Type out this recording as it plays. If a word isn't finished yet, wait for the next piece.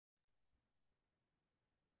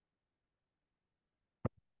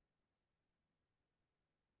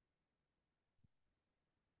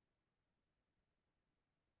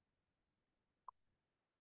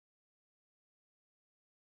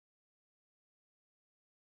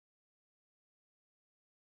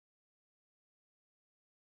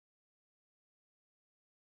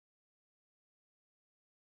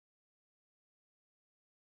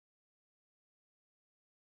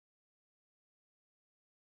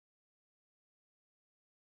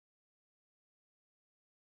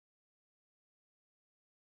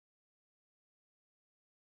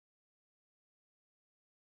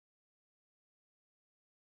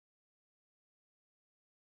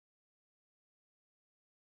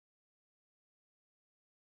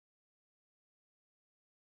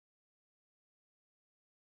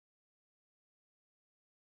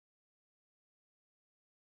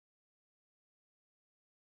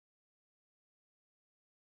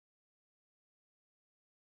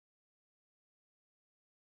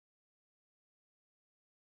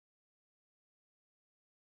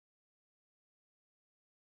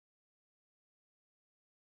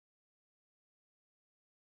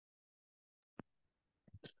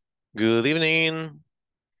Good evening.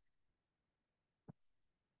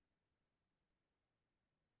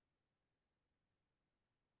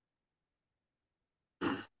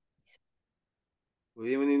 Good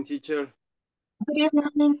evening, teacher. Good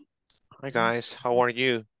evening. Hi guys, how are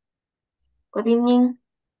you? Good evening.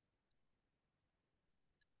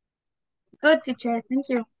 Good teacher, thank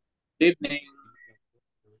you. Evening.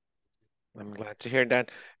 I'm glad to hear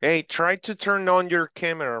that. Hey, try to turn on your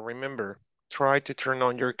camera, remember. Try to turn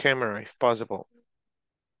on your camera if possible.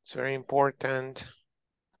 It's very important.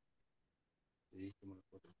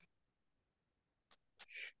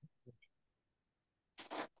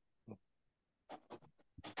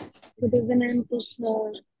 Good evening,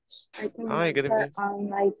 teacher. I can Hi, good enter evening. on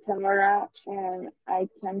my camera and I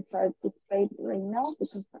can participate right now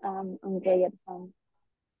because I'm gay at home.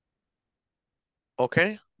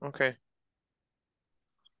 Okay, okay.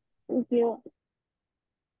 Thank you.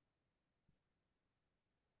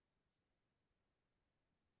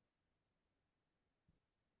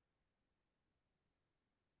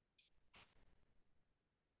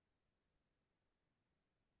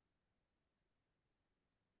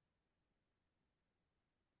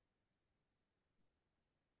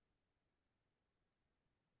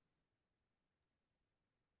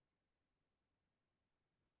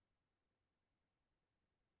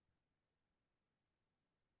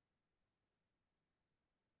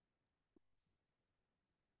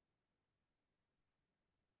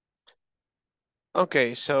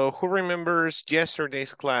 Okay, so who remembers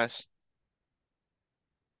yesterday's class?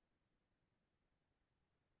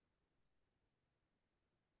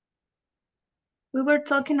 We were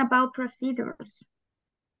talking about procedures.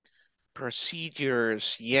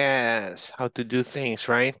 Procedures, yes, how to do things,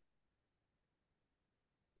 right?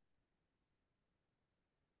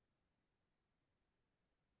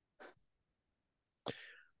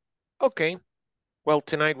 Okay, well,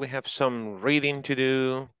 tonight we have some reading to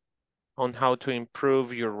do on how to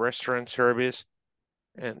improve your restaurant service.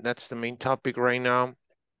 And that's the main topic right now.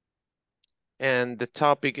 And the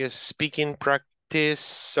topic is speaking practice,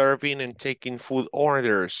 serving and taking food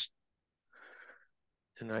orders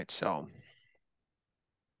tonight. So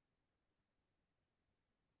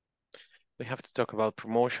we have to talk about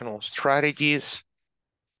promotional strategies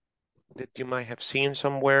that you might have seen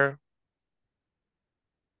somewhere.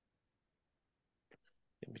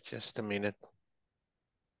 Give me just a minute.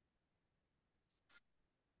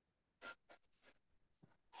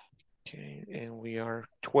 Okay, and we are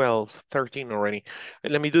 12, 13 already.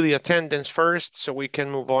 And let me do the attendance first so we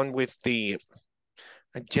can move on with the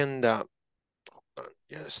agenda.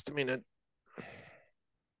 Just a minute.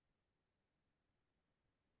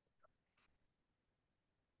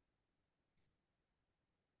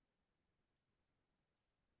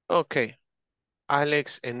 Okay,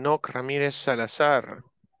 Alex Enoc Ramírez Salazar.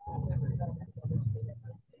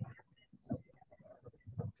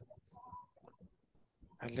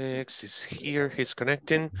 Alex is here, he's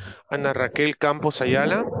connecting. Ana Raquel Campos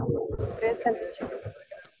Ayala. Present.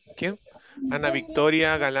 Thank you. Ana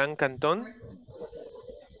Victoria Galán Cantón.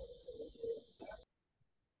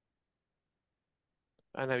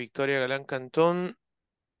 Ana Victoria Galán Cantón.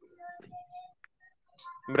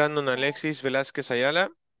 Brandon Alexis Velázquez Ayala.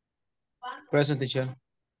 Present, teacher.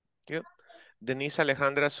 Thank you. Denise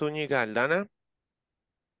Alejandra Zúñiga Aldana.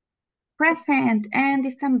 Present and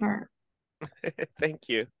December. Thank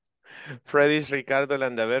you. Fredis Ricardo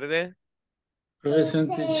Landaverde. Present,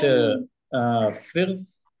 teacher.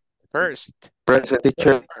 First. First. Present,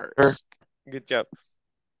 teacher. First. Good job.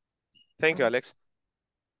 Thank you, Alex.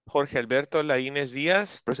 Jorge Alberto Laínez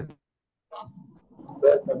Díaz. Present.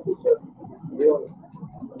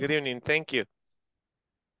 Good evening. Thank you.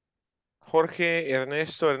 Jorge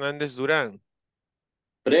Ernesto Hernández Durán.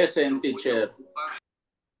 Present, teacher.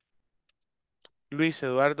 Luis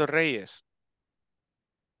Eduardo Reyes.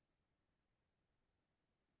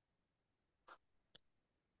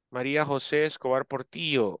 María José Escobar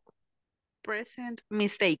Portillo. Present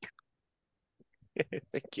mistake.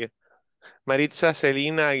 Thank you. Maritza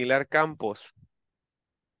Celina Aguilar Campos.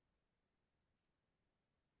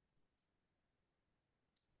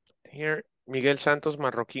 Here, Miguel Santos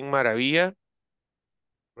Marroquín Maravilla.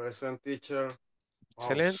 Present, teacher.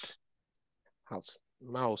 Excellent.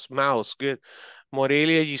 Mouse, good.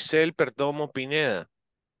 Morelia Giselle Perdomo Pineda.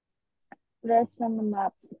 Present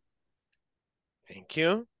map. Thank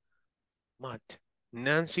you. Matt.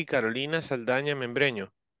 Nancy Carolina Saldaña Membreño.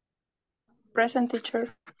 Present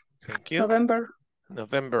teacher. Thank you.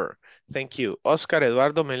 November. Thank you. Oscar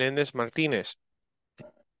Eduardo Meléndez Martínez.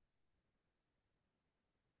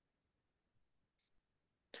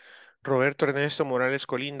 Roberto Ernesto Morales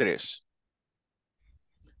Colindres.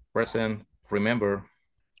 Present. Remember.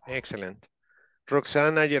 Excellent.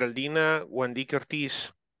 Roxana, Geraldina, Wandique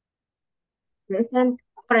Ortiz. Present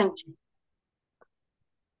French.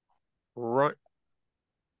 Ro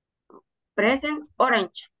Present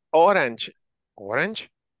orange. Orange. Orange?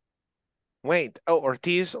 Wait. Oh,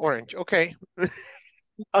 Ortiz, orange. Okay.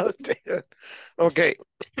 I'll take it. Okay.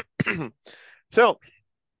 So,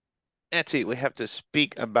 let's see. We have to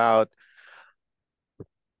speak about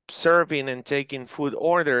serving and taking food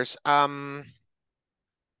orders.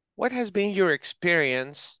 What has been your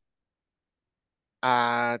experience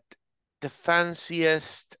at the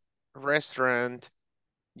fanciest restaurant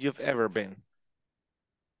you've ever been?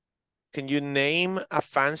 Can you name a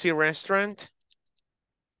fancy restaurant?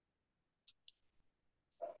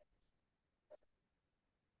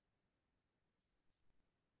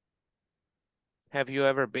 Have you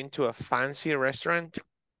ever been to a fancy restaurant?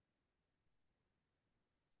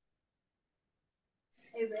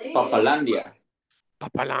 Papalandia.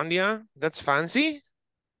 Papalandia? That's fancy?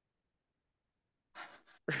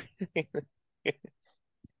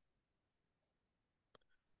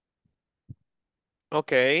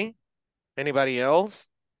 Okay. Anybody else?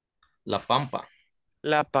 La Pampa.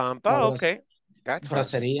 La Pampa, okay. That's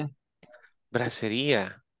fancy. Brasseria.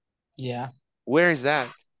 Brasseria. Yeah. Where is that?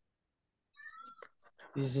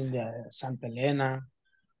 This is in the Santa Elena.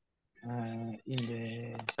 In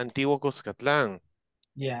the Antiguo Cuscatlán.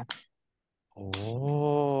 yeah.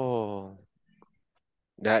 Oh.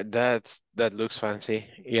 That looks fancy.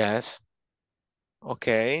 Yes.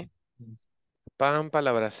 Okay. Pampa,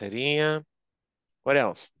 la brasseria. What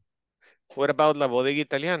else? What about la bodega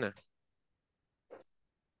italiana?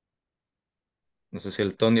 No sé si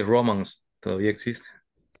el Tony Romans todavía existe.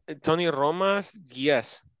 Tony Romas,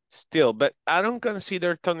 yes, still, but I don't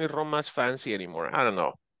consider Tony Romas fancy anymore. I don't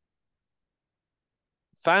know.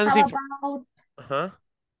 Fancy. How about Uh-huh.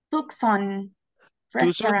 Tucson Tucson?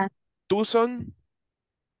 restaurant? Tucson?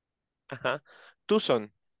 Uh-huh. Tucson.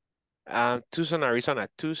 Tucson, Arizona.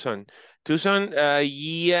 Tucson. Tucson,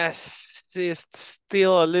 yes, it's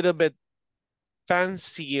still a little bit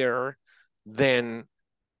fancier than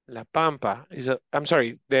La Pampa. I'm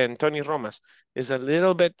sorry, than Tony Romas. Is a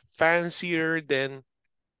little bit fancier than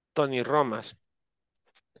Tony Romas.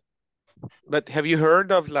 But have you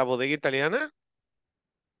heard of La Bodega Italiana?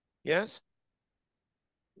 Yes.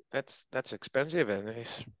 That's expensive and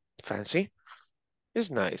it's fancy. It's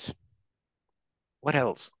nice. What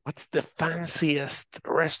else? What's the fanciest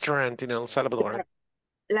restaurant in El Salvador?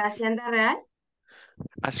 La Hacienda Real.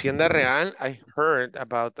 Hacienda Real. I heard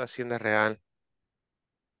about Hacienda Real.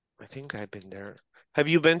 I think I've been there. Have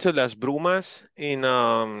you been to Las Brumas in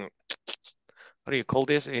what do you call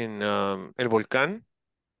this? In El Volcán?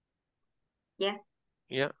 Yes.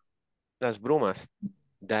 Yeah. Las Brumas.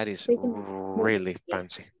 That is really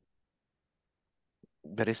fancy.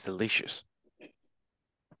 That is delicious.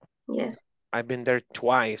 Yes. I've been there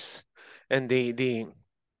twice, and the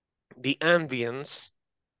ambience,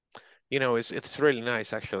 you know, it's really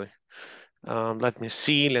nice actually. Let me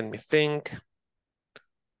see. Let me think.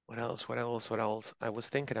 What else? What else? What else? I was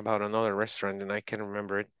thinking about another restaurant and I can't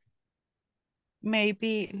remember it.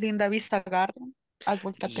 Maybe Linda Vista Garden at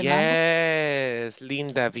Volcatelango. Yes,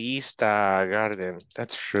 Linda Vista Garden.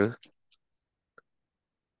 That's true.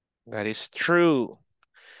 That is true.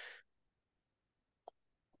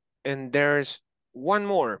 And there's one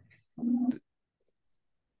more.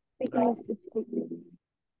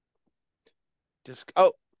 Just,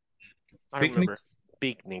 oh, I remember.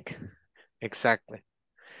 Picnic. Exactly.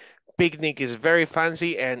 Picnic is very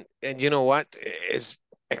fancy and you know what? It's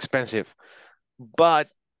expensive. But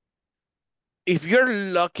if you're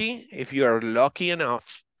lucky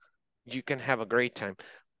enough, you can have a great time.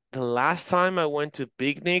 The last time I went to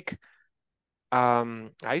picnic,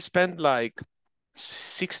 I spent like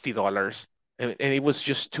 $60 and it was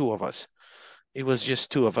just two of us. It was just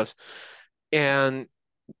two of us. And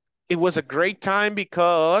it was a great time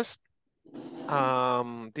because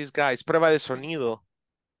these guys, Prueba de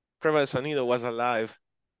Sonido was alive.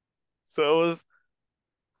 So it was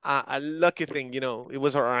a lucky thing, you know. It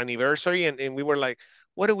was our anniversary and we were like,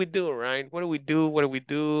 what do we do, right? What do we do? What do we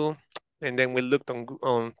do? And then we looked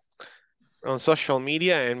on social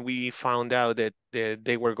media and we found out that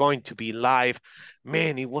they were going to be live.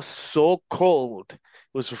 Man, it was so cold. It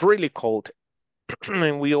was really cold.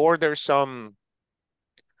 And we ordered some,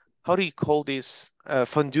 how do you call this?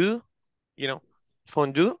 Fondue, you know,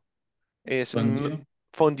 fondue is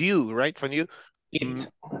fondue, right? Fondue,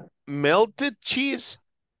 melted cheese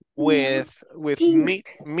with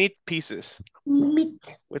meat pieces,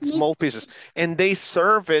 with small pieces, and they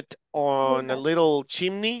serve it on a little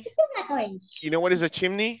chimney, You know what is a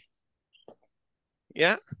chimney?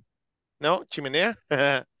 Yeah? No? Chimenea?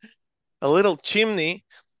 A little chimney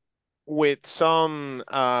with some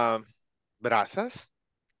brasas.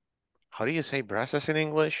 How do you say brasas in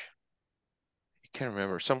English? I can't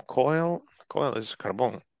remember. Some coil. Coil is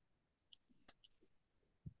carbon.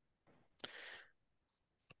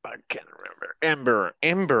 I can't remember. Ember.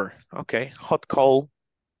 Ember. Okay. Hot coal.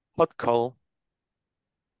 Hot coal.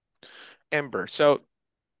 Ember. So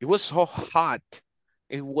it was so hot.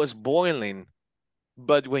 It was boiling.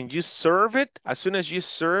 But when you serve it, as soon as you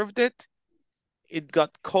served it, it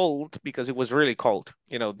got cold because it was really cold.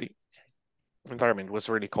 You know, the environment was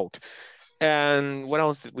really cold. And what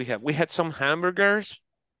else did we have? We had some hamburgers.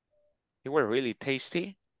 They were really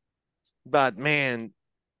tasty. But man,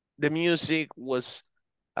 the music was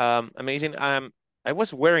amazing. I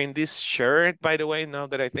was wearing this shirt, by the way, now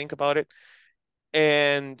that I think about it.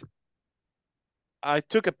 And I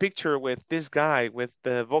took a picture with this guy, with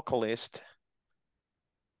the vocalist.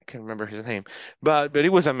 I can't remember his name, but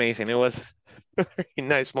it was amazing. It was a very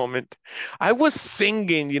nice moment. I was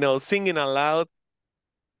singing, you know, singing aloud,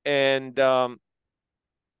 and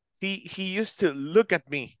he used to look at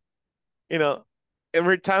me, you know,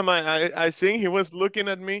 every time I sing, he was looking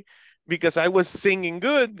at me because I was singing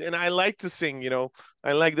good, and I like to sing, you know.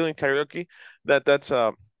 I like doing karaoke. That's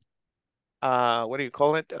what do you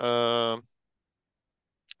call it? A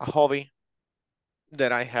hobby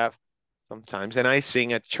that I have sometimes, and I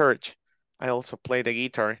sing at church. I also play the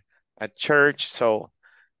guitar at church, so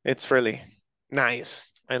it's really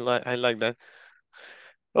nice. I like that.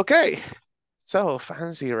 Okay, so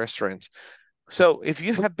fancy restaurants. So if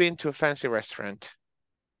you have been to a fancy restaurant,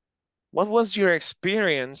 what was your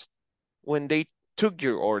experience when they took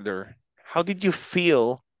your order? How did you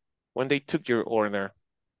feel when they took your order?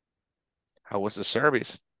 How was the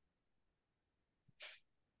service?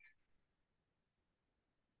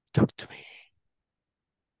 Talk to me.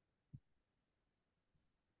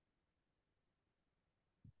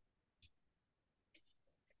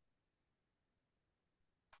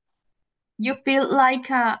 You feel like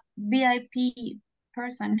a VIP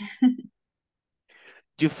person.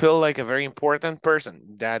 You feel like a very important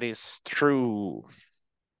person. That is true.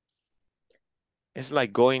 It's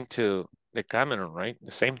like going to the Cameron, right?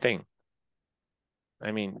 The same thing.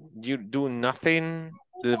 I mean, you do nothing.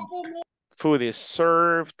 The food is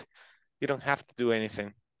served. You don't have to do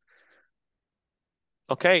anything.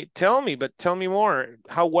 Okay, tell me more.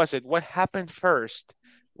 How was it? What happened first?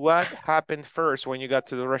 What happened first when you got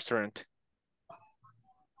to the restaurant?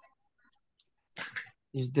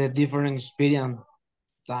 Is the different experience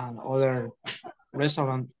than other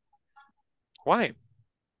restaurant Why?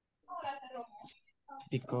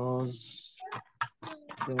 because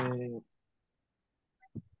the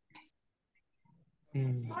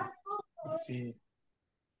let's see.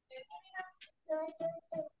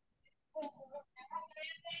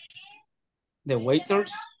 The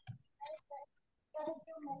waiters,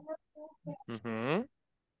 Mm-hmm.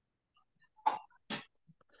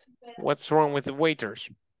 What's wrong with the waiters?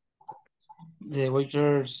 they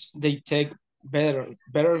take better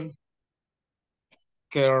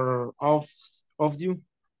care of you.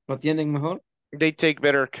 Lo atienden mejor. They take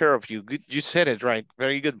better care of you. Good, you said it right.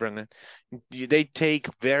 Very good, Brendan. They take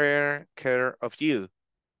better care of you.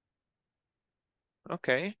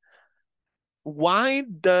 Okay. Why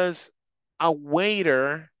does a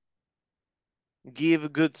waiter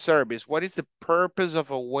give good service? What is the purpose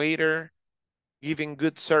of a waiter giving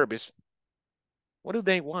good service? What do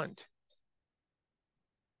they want?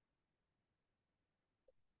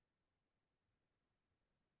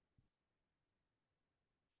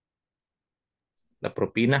 La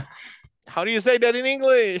propina. How do you say that in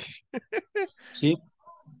English? Tip,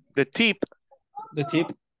 The tip. the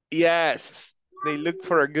tip. Yes, they look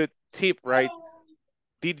for a good tip, right?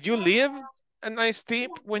 Did you leave a nice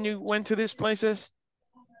tip when you went to these places?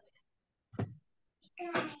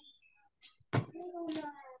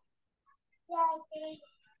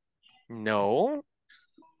 No.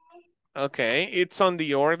 Okay, it's on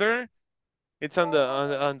the order. It's on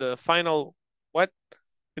the final, what?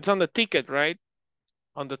 It's on the ticket, right?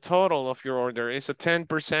 On the total of your order. It's a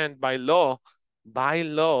 10% by law. By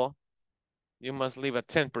law, you must leave a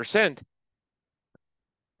 10%.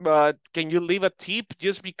 But can you leave a tip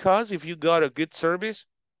just because if you got a good service?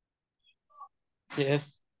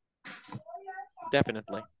 Yes.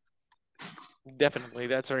 Definitely. Definitely,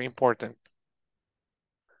 that's very important.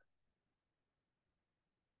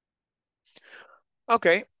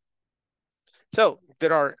 Okay. So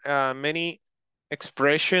there are many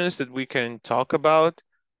expressions that we can talk about,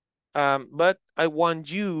 but I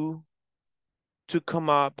want you to come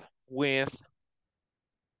up with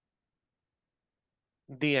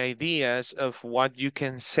the ideas of what you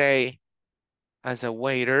can say as a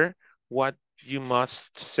waiter, what you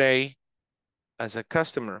must say as a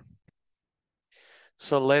customer.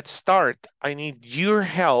 So let's start. I need your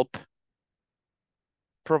help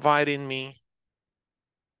providing me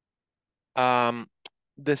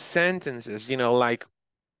the sentences, you know, like,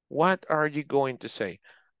 what are you going to say?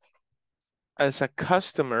 As a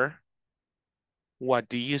customer, what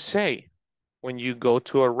do you say when you go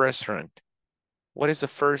to a restaurant? What is the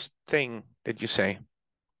first thing that you say?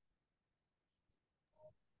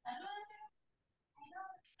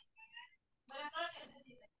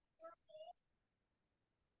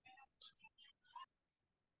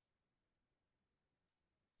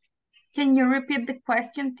 Can you repeat the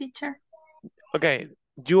question, teacher? Okay,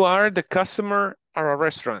 you are the customer at a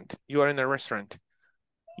restaurant. You are in a restaurant.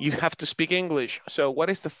 You have to speak English. So what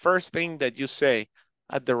is the first thing that you say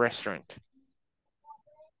at the restaurant?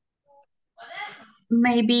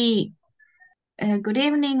 Maybe good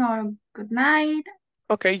evening or good night.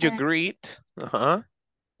 Okay, you greet.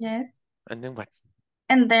 Yes. And then what?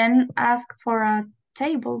 And then ask for a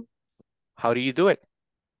table. How do you do it?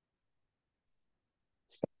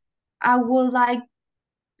 I would like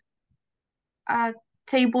a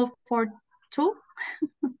table for two.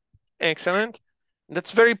 Excellent.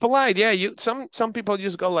 That's very polite. Yeah, some people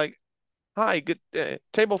just go like, "Hi, good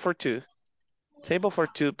table for two. Table for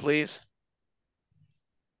two, please."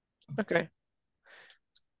 Okay.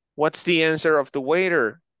 What's the answer of the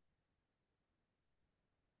waiter?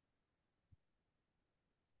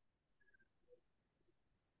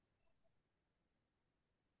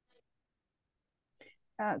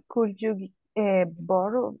 Could you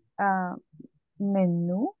borrow a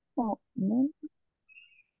menu? Or menu?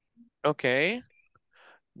 Okay.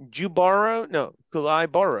 You borrow? No, could I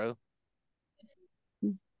borrow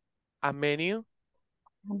a menu?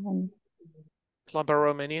 Could I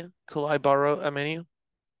borrow a menu? Could I borrow a menu?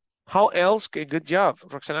 How else? Okay, good job,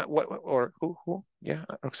 Roxana. What or who? Yeah,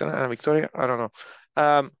 Roxana and Victoria. I don't know.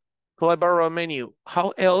 Could I borrow a menu? How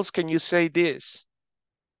else can you say this?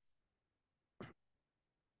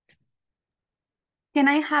 Can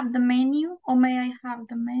I have the menu or may I have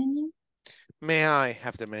the menu? May I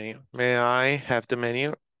have the menu? May I have the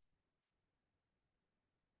menu?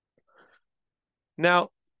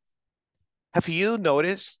 Now, have you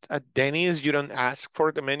noticed at Denny's you don't ask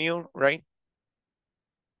for the menu, right?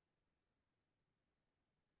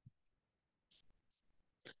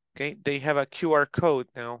 Okay, they have a QR code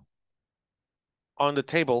now on the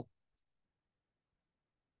table,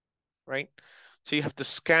 right? So you have to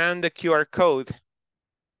scan the QR code.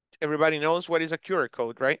 Everybody knows what is a QR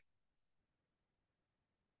code, right?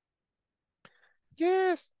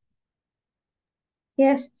 Yes.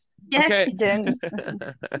 Yes. Yes. Okay. Then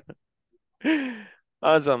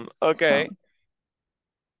Awesome. Okay. so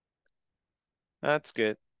That's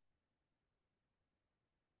good.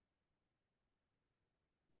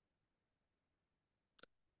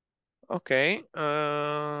 Okay.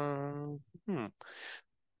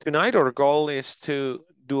 Tonight our goal is to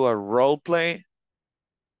do a role play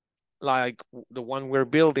like the one we're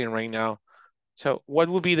building right now. So what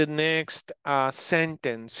will be the next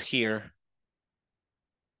sentence here?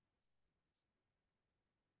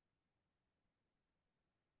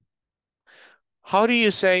 How do you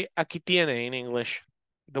say aquí tiene in English?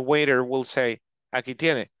 The waiter will say aquí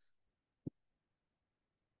tiene.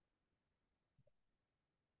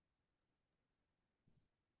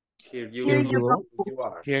 Here you Here go. you go. You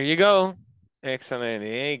are. Here you go. Excellent.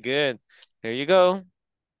 Hey, good. There you go.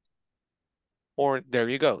 Or there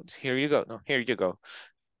you go. Here you go. No, here you go.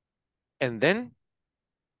 And then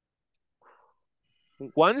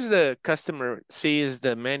once the customer sees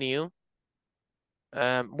the menu,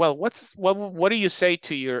 well, what do you say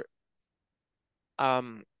to your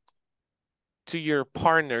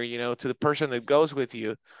partner, you know, to the person that goes with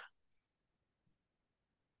you?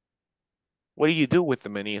 What do you do with the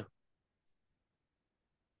menu?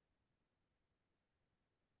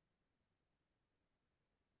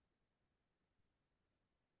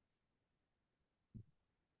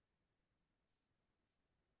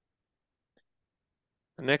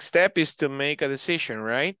 The next step is to make a decision,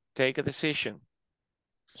 right? Take a decision.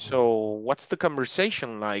 So what's the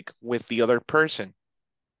conversation like with the other person?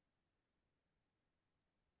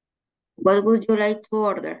 What would you like to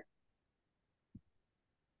order?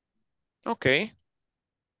 Okay.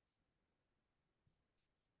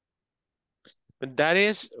 But that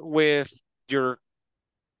is with your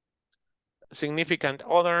significant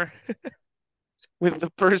other, with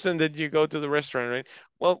the person that you go to the restaurant, right?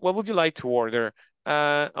 Well, what would you like to order?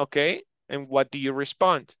 Okay. And what do you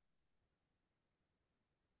respond?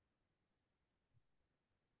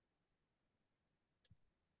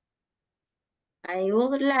 I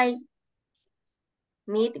would like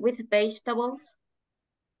meat with vegetables.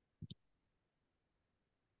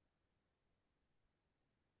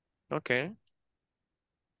 Okay,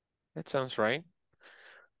 that sounds right.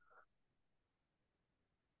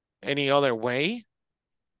 Any other way?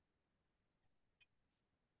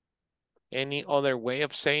 Any other way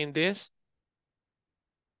of saying this?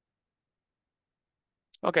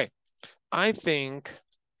 Okay, I think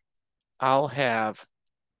I'll have,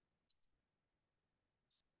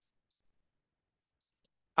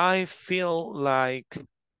 I feel like,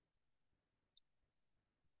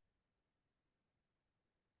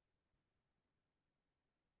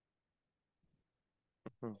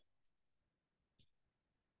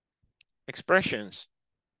 expressions.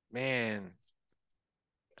 Man,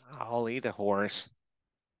 I'll eat a horse.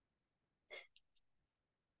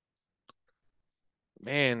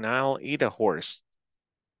 Man, I'll eat a horse.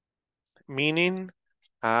 Meaning,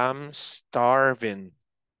 I'm starving.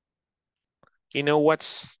 You know what's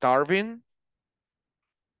starving?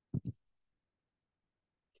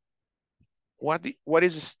 What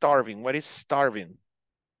is starving? What is starving?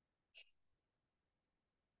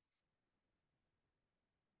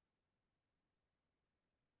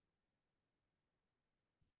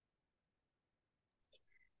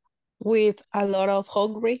 With a lot of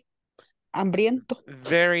hungry, hambriento,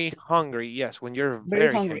 Very hungry. Yes, when you're very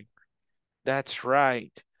very hungry. hungry. That's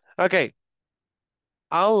right. Okay,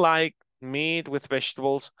 I'll like meat with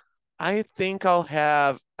vegetables. I think I'll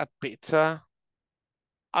have a pizza.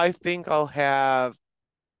 I think I'll have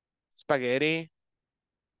spaghetti.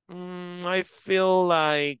 I feel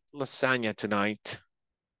like lasagna tonight.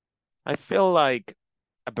 I feel like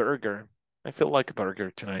a burger. I feel like a burger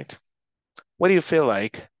tonight. What do you feel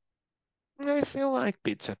like? I feel like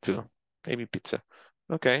pizza too. Maybe pizza.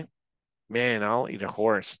 Okay. Man, I'll eat a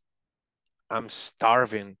horse. I'm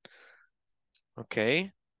starving.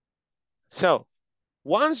 Okay. So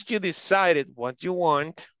once you decided what you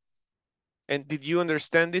want, and did you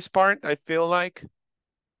understand this part? I feel like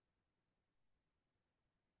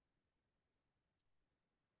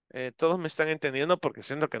todos me están entendiendo porque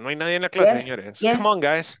siento que no hay nadie en la clase, Yes. señores. Yes. Come on,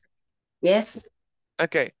 guys. Yes.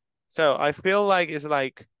 Okay. So I feel like it's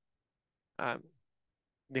like,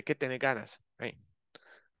 de qué tener ganas, right?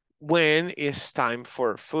 When it's time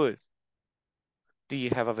for food? Do you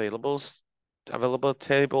have available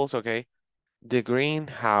tables? Okay. The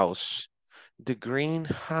greenhouse. The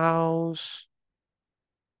greenhouse.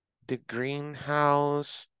 The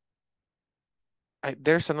greenhouse.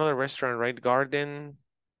 There's another restaurant, right? Garden.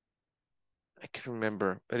 I can't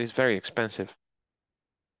remember, but it's very expensive.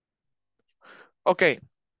 Okay.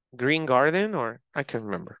 Green Garden, or I can't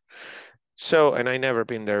remember. So, and I never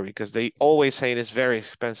been there because they always say it is very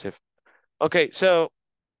expensive. Okay, so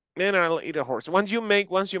then I'll eat a horse. Once you make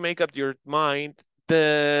up your mind,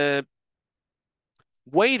 the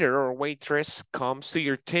waiter or waitress comes to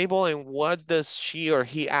your table, and what does she or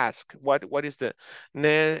he ask? What is the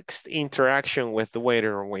next interaction with the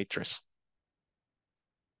waiter or waitress?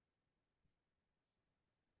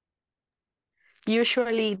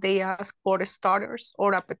 Usually they ask for starters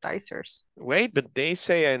or appetizers. Wait, but they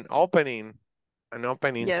say an opening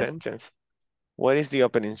Yes. sentence. What is the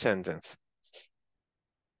opening sentence?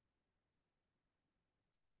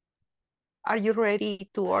 Are you ready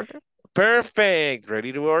to order? Perfect.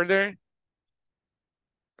 Ready to order?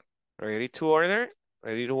 Ready to order?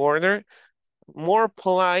 Ready to order? More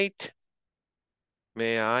polite.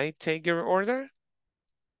 May I take your order?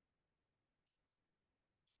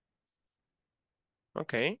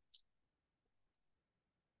 Okay.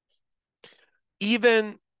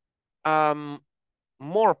 Even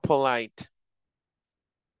more polite.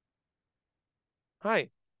 Hi,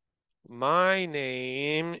 my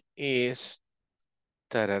name is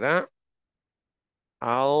da-da-da.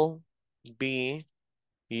 I'll be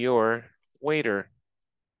your waiter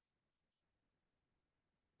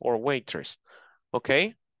or waitress.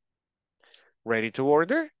 Okay. Ready to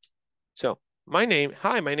order? So my name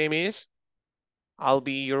is, I'll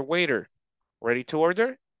be your waiter. Ready to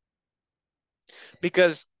order?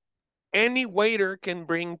 Because any waiter can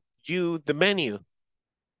bring you the menu,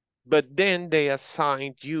 but then they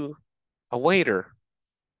assigned you a waiter.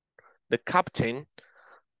 The captain,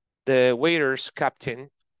 the waiter's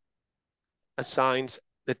captain, assigns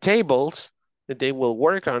the tables that they will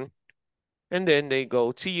work on, and then they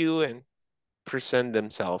go to you and present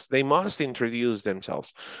themselves. They must introduce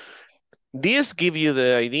themselves. This gives you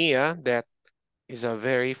the idea that is a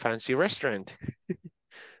very fancy restaurant.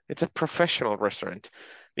 It's a professional restaurant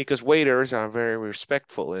because waiters are very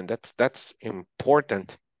respectful, and that's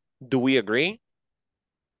important. Do we agree?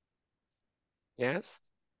 Yes?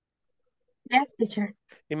 Yes, teacher.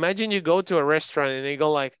 Imagine you go to a restaurant and they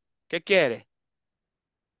go like, ¿qué quiere?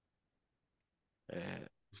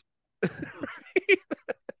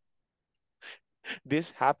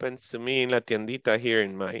 This happens to me in La Tiendita here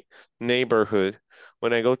in my neighborhood.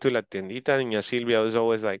 When I go to La Tiendita, Doña Silvia was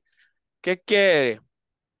always like, ¿qué quiere?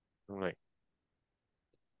 I'm like,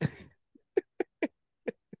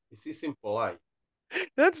 This is impolite.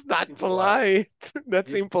 that's not polite.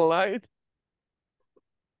 That's This- impolite.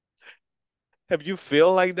 Have you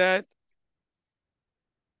feel like that?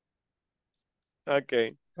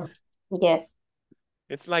 Okay. Yes.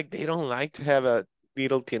 It's like they don't like to have a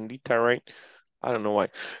little tiendita, right? I don't know why.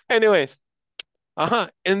 Anyways,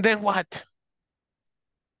 and then what?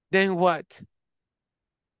 Then what?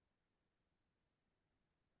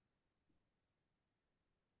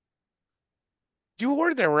 You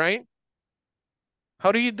order, right?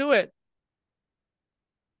 How do you do it?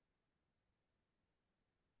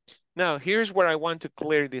 Now, here's where I want to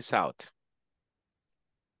clear this out.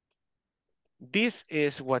 This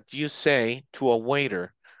is what you say to a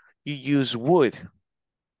waiter. You use would.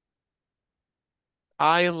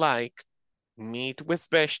 I like meat with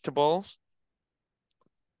vegetables.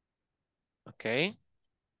 Okay.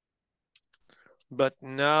 But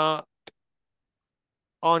not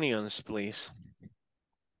onions, please.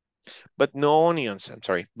 But no onions, I'm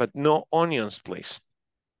sorry. But no onions, please.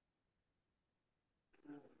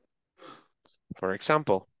 For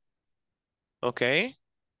example. Okay.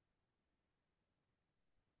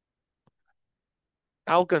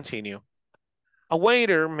 I'll continue. A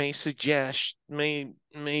waiter may suggest other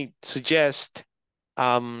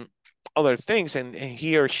things, and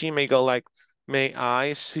he or she may go like, may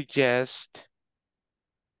I suggest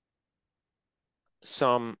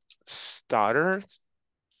some starters?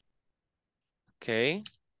 Okay.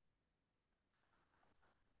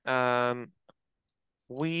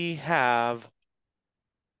 We have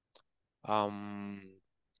I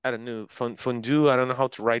don't know, fondue. I don't know how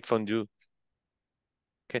to write fondue.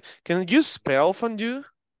 Okay, can you spell fondue?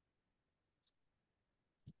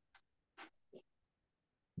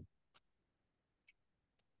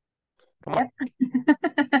 Come on.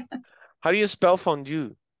 How do you spell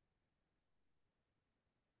fondue?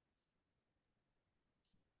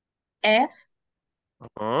 F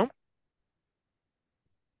Uh-huh.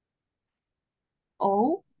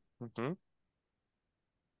 O Mm-hmm.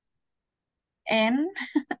 N.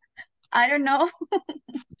 I don't know.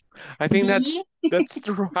 I think D. that's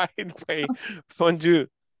the right way. Fondue.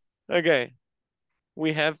 Okay.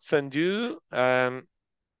 We have fondue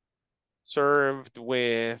served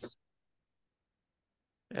with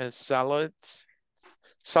salads,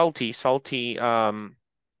 salty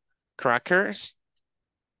crackers.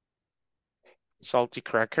 Salty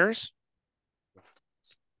crackers.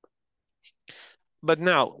 But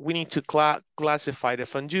now we need to classify the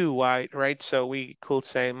fondue, right? So we could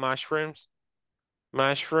say mushrooms.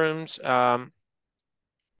 Mushrooms. Is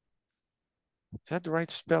that the right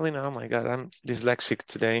spelling? Oh my God, I'm dyslexic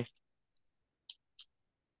today.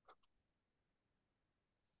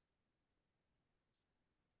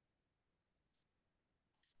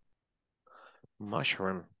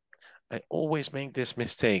 Mushroom. I always make this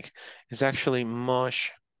mistake. It's actually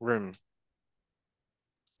mushroom.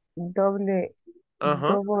 W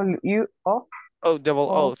Uh-huh. W-O. Oh, double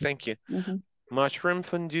O. O, thank you. Mhm. Mushroom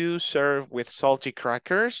fondue served with salty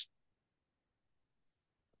crackers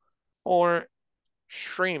or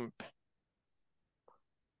shrimp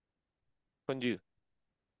fondue.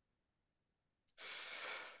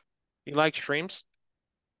 You like shrimps?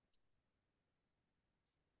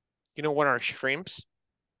 You know what are shrimps?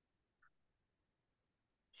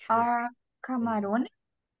 Are camarones.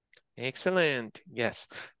 Excellent. Yes.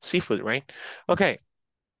 Seafood, right? Okay.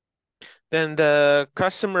 Then the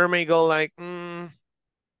customer may go like,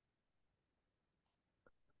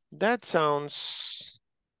 that sounds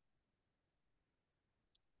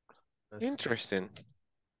interesting.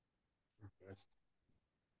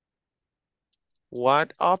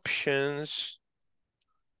 What options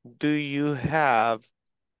do you have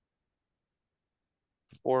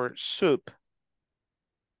for soup?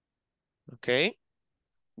 Okay.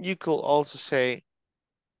 You could also say,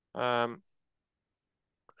 what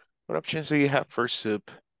options do you have for soup?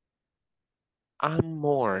 I'm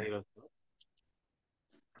more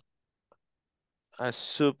a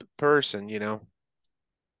soup person, you know.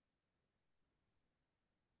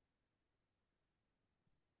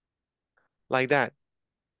 Like that.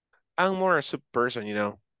 I'm more a soup person, you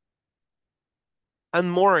know. I'm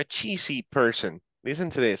more a cheesy person. Listen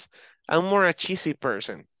to this. I'm more a cheesy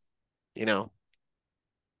person, you know.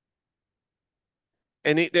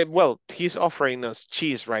 And well, he's offering us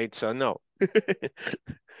cheese, right? So no,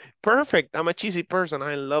 Perfect. I'm a cheesy person.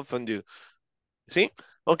 I love fondue. See?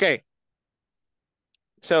 Okay.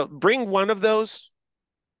 So bring one of those.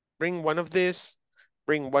 Bring one of this.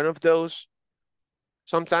 Bring one of those.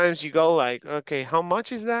 Sometimes you go like, okay, how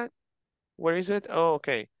much is that? Where is it? Oh,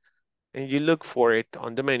 okay. And you look for it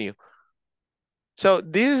on the menu. So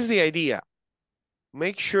this is the idea.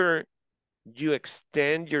 Make sure you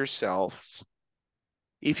extend yourself.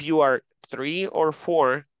 If you are 3 or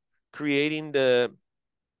 4 creating the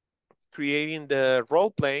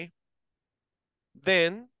role play,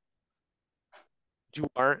 then you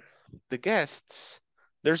are the guests.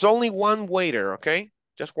 There's only one waiter, okay?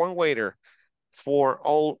 Just one waiter for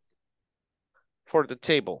the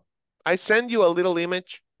table. I send you a little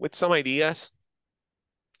image with some ideas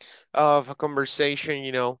of a conversation,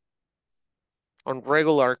 you know, on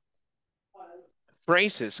regular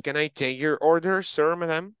phrases. Can I take your order, sir,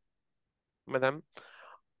 madam? Madam,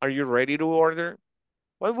 are you ready to order?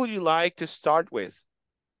 What would you like to start with?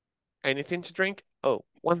 Anything to drink? Oh,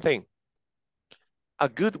 one thing. A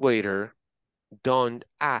good waiter don't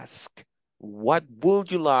ask, what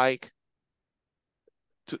would you like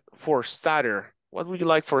for starter? What would you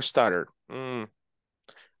like for starter?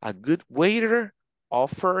 A good waiter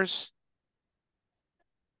offers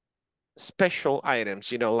special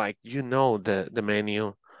items, you know, like, you know, the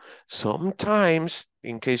menu. Sometimes,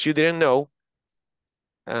 in case you didn't know,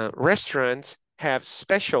 restaurants have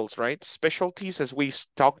specials, right? Specialties, as we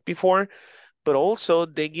talked before, but also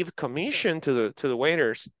they give commission to the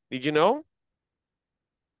waiters. Did you know?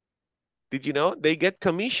 Did you know they get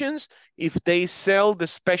commissions if they sell the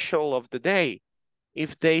special of the day,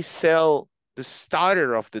 if they sell the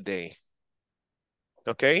starter of the day?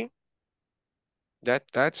 Okay,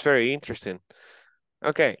 that's very interesting.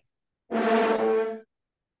 Okay.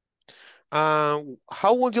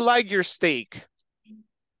 How would you like your steak?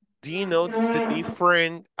 Do you know the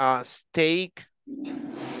different steak,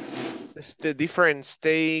 the different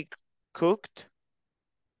steak cooked?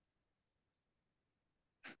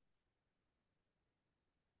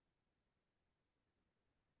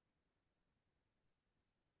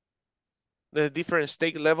 The different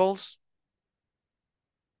steak levels?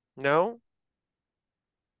 No?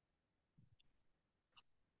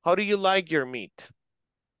 How do you like your meat?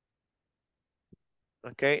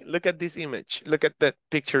 Okay, look at this image. Look at that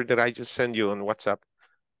picture that I just sent you on WhatsApp.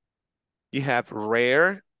 You have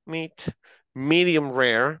rare meat, medium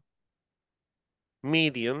rare,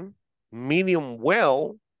 medium, medium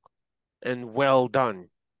well, and well done.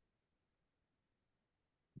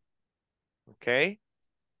 Okay,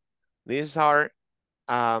 these are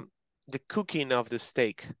the cooking of the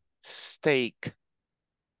steak. Steak.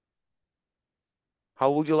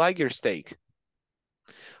 How would you like your steak?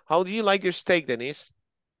 How do you like your steak, Denise?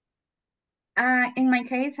 In my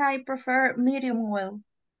case, I prefer medium well.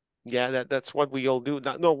 Yeah, that's what we all do.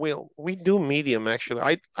 No, we do medium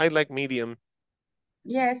actually. I like medium.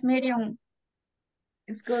 Yes, medium.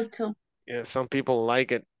 It's good too. Yeah, some people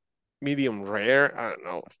like it medium rare. I don't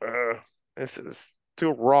know. It's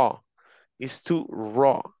too raw. It's too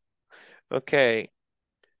raw. Okay.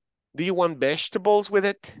 Do you want vegetables with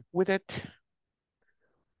it?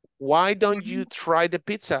 Why don't you try the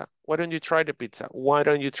pizza? Why don't you try the pizza? Why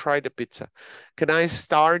don't you try the pizza? Can I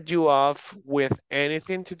start you off with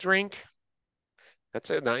anything to drink?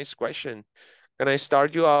 That's a nice question. Can I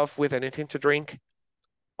start you off with anything to drink?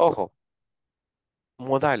 Ojo,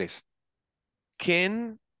 modales.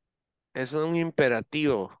 ¿Quién es un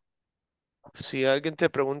imperativo? Si alguien te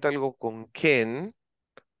pregunta algo con quién,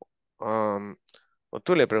 o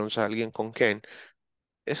tú le preguntas a alguien con quién,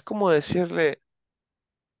 es como decirle,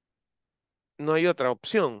 no hay otra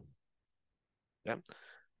opción. ¿Ya?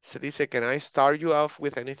 Se dice, can I start you off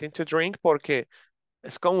with anything to drink? Porque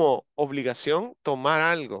es como obligación tomar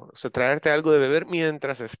algo, o sea, traerte algo de beber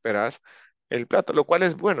mientras esperas el plato, lo cual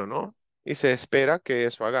es bueno, ¿no? Y se espera que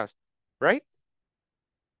eso hagas, right?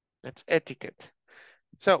 That's etiquette.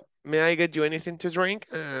 So, may I get you anything to drink?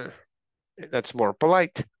 That's more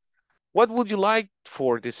polite. What would you like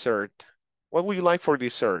for dessert? What would you like for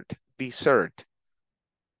dessert? Dessert.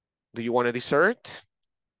 Do you want a dessert?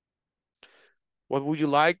 What would you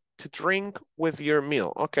like to drink with your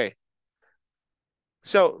meal? Okay.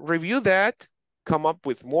 So review that, come up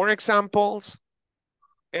with more examples,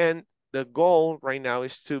 and the goal right now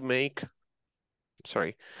is to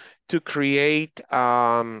create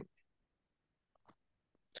a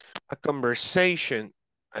conversation.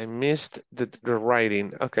 I missed the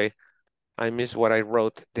writing. Okay, I missed what I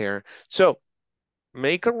wrote there. So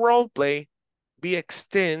make a role play, be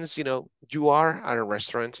extends, you know, you are at a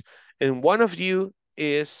restaurant and one of you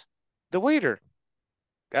is the waiter.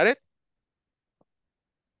 Got it?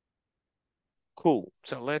 Cool.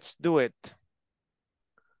 So let's do it.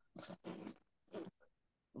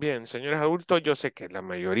 Bien, señores adultos, yo sé que la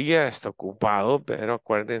mayoría está ocupado, pero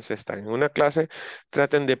acuérdense, están en una clase,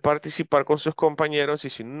 traten de participar con sus compañeros y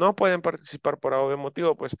si no pueden participar por algún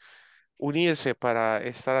motivo, pues unirse para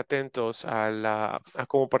estar atentos a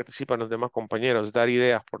cómo participan los demás compañeros, dar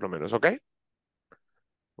ideas por lo menos, ¿ok?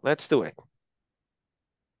 Let's do it.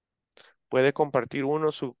 Puede compartir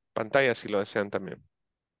uno su pantalla si lo desean también.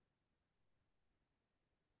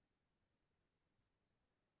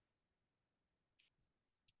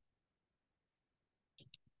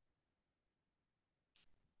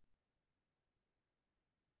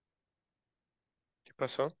 ¿Qué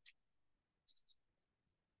pasó?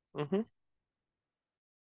 Ujú.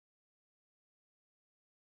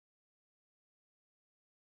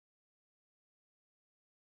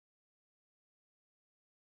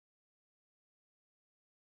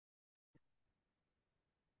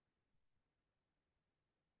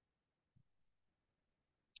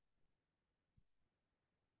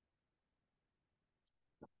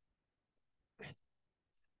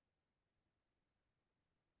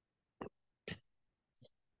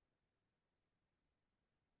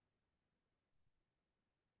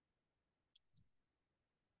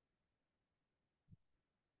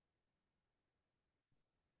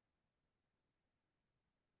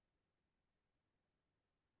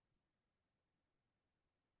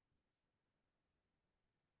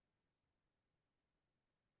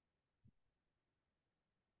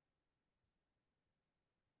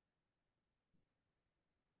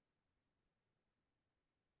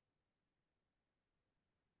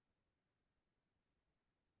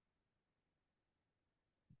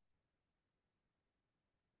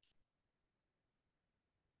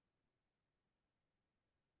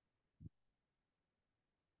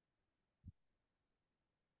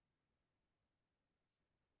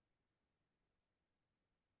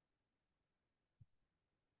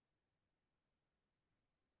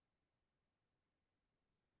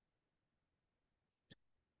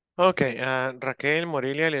 Ok, Raquel,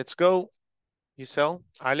 Morelia, let's go. Giselle,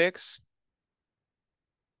 Alex.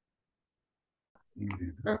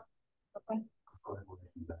 Ah, okay.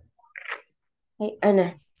 Hey,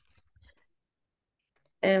 Anna.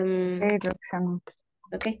 Okay, Roxana.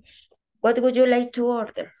 Okay. What would you like to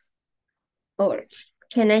order? Or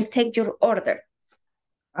can I take your order?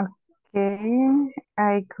 Okay,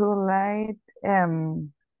 I could like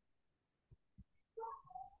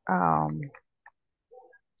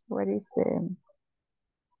what is the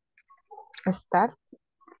start?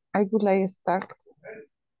 I would like start.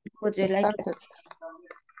 Would you like Started.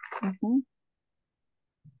 Mhm.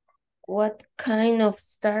 what kind of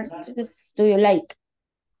starters do you like?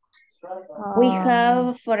 We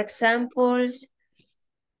have, for example,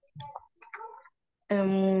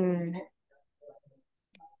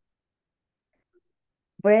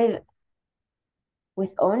 bread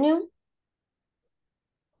with onion.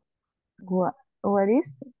 What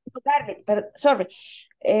is? Garlic, sorry.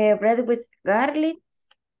 Bread with garlic.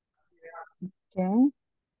 Okay.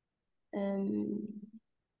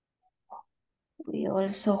 We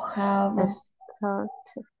also have Start.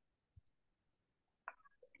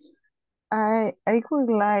 I would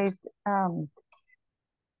like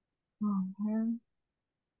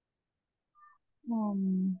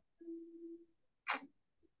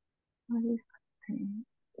what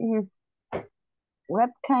is what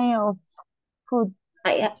kind of food?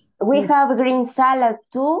 we have green salad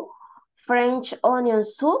too, French onion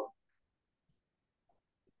soup.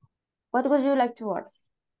 What would you like to order?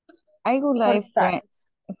 I would like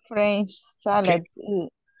French salad.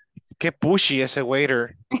 Qué pushy ese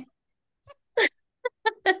waiter.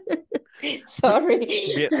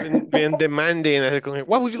 Sorry. Bien demanding. Así como,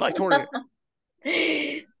 what would you like to order?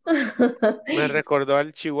 Me recordó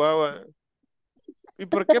al Chihuahua. ¿Y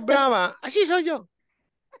por qué brava? Así soy yo.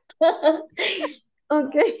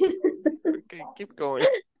 Okay. Okay, keep going.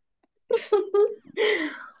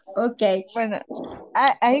 Okay. Bueno,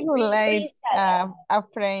 I would like a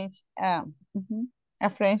French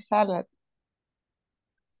salad.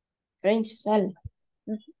 French salad.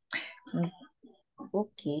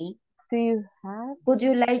 Okay. Do you have? Would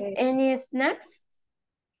you like any snacks?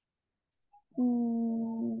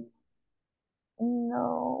 No,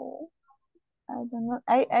 I don't know.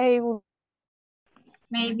 I would.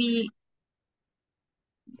 Maybe.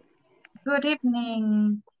 Good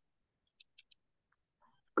evening.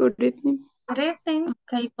 Good evening. Good evening.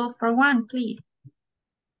 Table for one, please.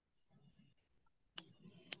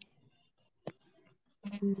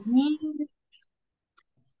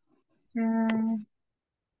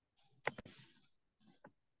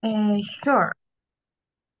 Sure.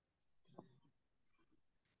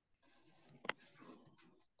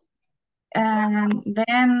 And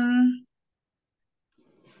then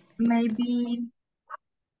maybe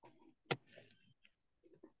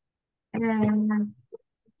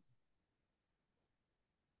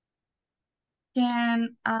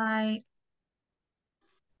can I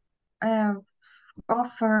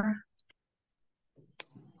offer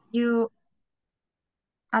you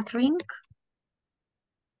a drink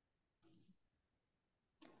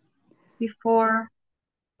before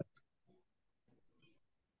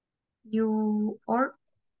you order?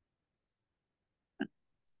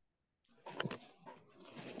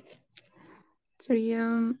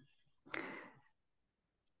 Sería,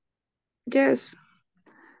 yes,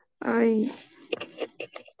 I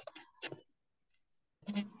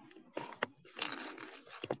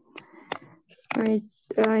I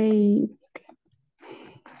I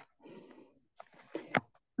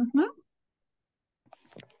Ujú.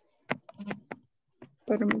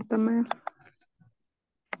 permítame.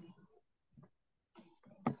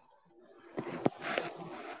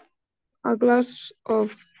 A glass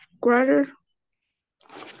of water.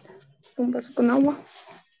 Un vaso con agua.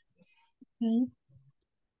 Okay.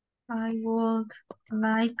 I would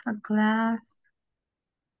like a glass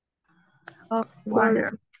of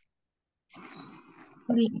water,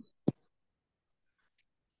 please.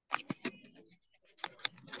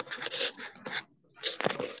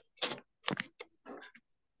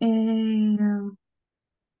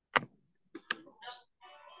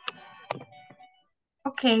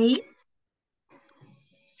 Okay.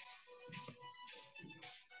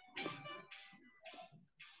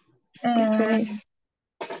 Finish.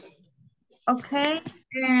 Okay.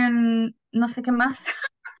 No sé qué más.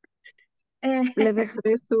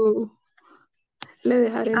 Le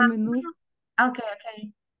dejaré el menú. Okay,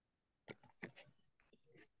 okay.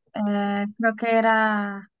 Creo que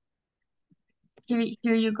era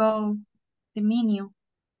here you go, the menu.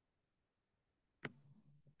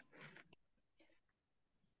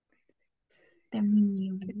 The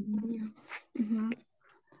menu. Ujú.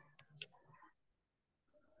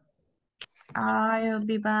 I'll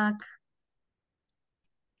be back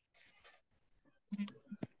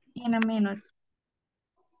in a minute.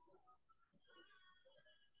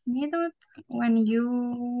 When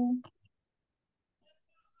you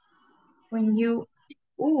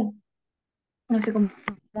no sé cómo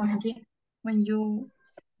es aquí. When you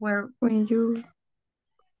were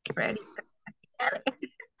ready.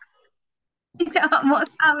 Ya vamos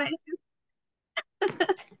a ver.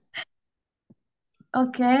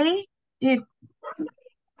 Okay.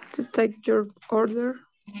 To take your order.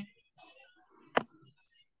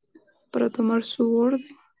 Para tomar su orden.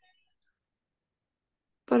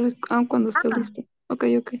 Cuando esté listo. Ok.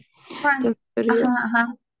 Entonces sería,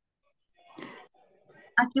 Ajá.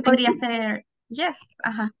 Aquí podría ser yes.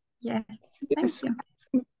 Ajá. Yes. yes.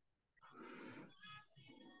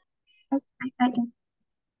 Thank you.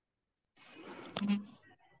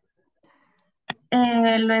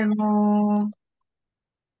 Ay. Luego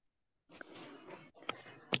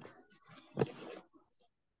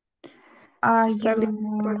are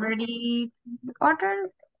you ready to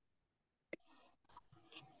order?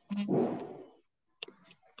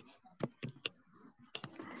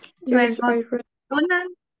 Yes, Luego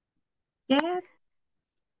yes.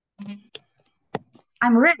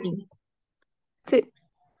 I'm ready. Sí.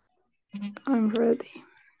 I'm ready.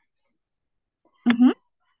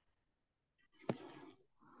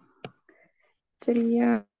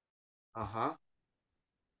 Sería. Ajá.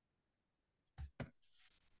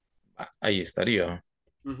 Ahí estaría.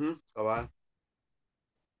 Cabal.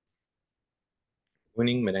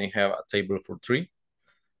 Winning, may I have a table for 3?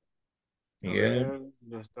 Miguel,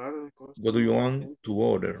 Buenas tardes. what do you want to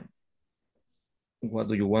order? What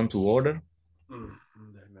do you want to order?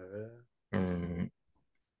 Déjame ver.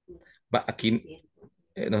 Aquí,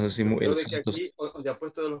 no sé si el Creo que Santos. aquí, donde ha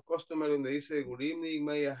puesto de los customers, donde dice good evening,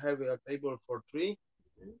 may I have a table for 3?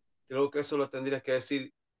 Creo que eso lo tendrías que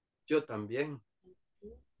decir yo también.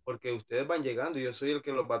 Porque ustedes van llegando y yo soy el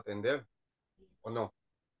que los va a atender. ¿O no?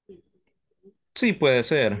 Sí, puede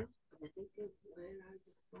ser.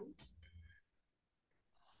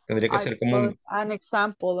 Tendría que ser como put an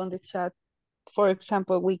example on the chat. For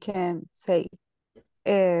example, we can say,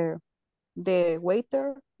 the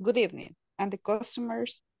waiter, good evening, and the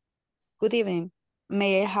customers, good evening.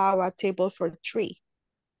 May I have a table for 3?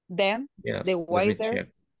 Then yes, the let me waiter, check.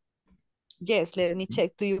 yes, let me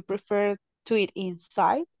check. Do you prefer to eat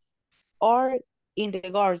inside or in the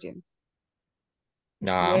garden?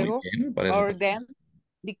 Muy Luego, bien, me parece. or then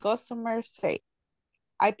the customer say,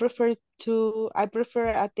 I prefer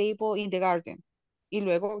a table in the garden. Y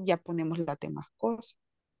luego ya ponemos las demás cosas.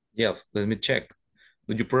 Yes, let me check.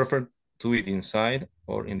 Do you prefer to eat inside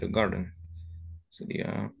or in the garden.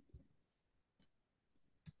 Sería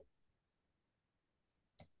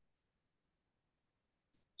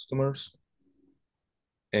customers.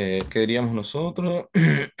 ¿Qué diríamos nosotros?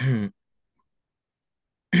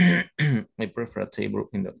 I prefer a table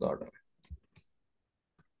in the garden.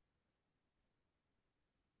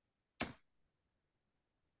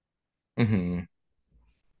 Ujú.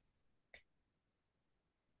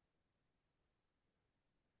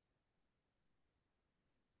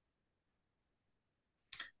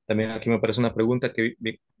 También aquí me parece una pregunta que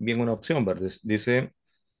bien una opción, ¿verdad? Dice,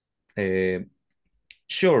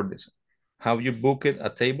 sure, dice, have you booked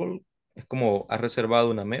a table? Es como, ¿has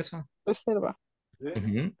reservado una mesa? Reserva. Sí,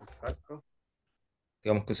 Ujú. exacto.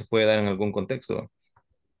 Digamos que se puede dar en algún contexto.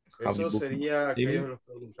 Have you Eso booked a sería que ellos table? les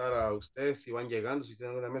preguntara a ustedes si van llegando, si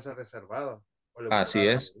tienen una mesa reservada. O le Así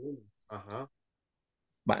buscaran es. una. Ajá.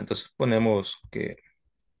 Va, entonces ponemos que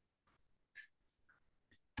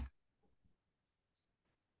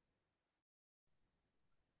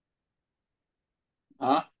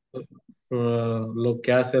Ah, Lo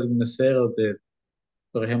que hace el mesero de,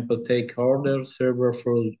 por ejemplo, take order, serve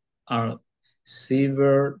food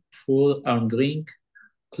and drink,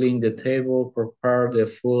 clean the table, prepare the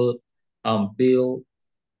food and bill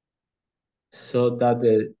so that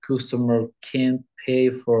the customer can pay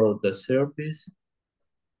for the service.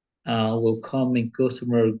 Welcoming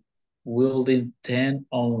customer wielding 10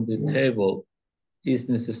 on the table is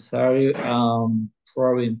necessary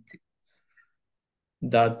proving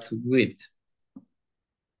that with.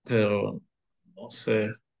 Pero no sé,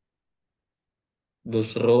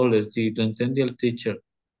 los roles, y lo entendí el teacher.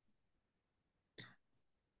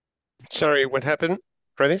 Sorry, what happened,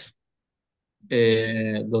 Freddy?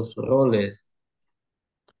 Los roles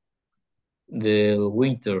del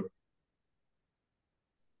winter.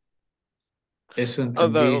 Eso Oh,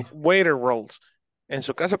 entendí. the waiter roles. En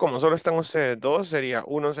su caso, como solo están ustedes dos, sería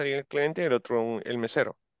uno sería el cliente y el otro el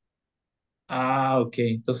mesero. Ah, ok.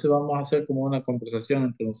 Entonces vamos a hacer como una conversación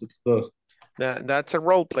entre nosotros dos. That's a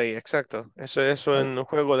role play, exacto. Eso es un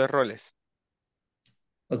juego de roles.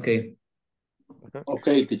 Ok. Ujú. ok,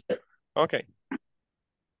 teacher. Ok.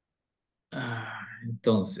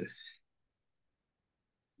 Entonces.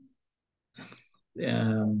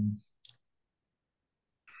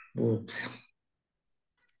 Ups.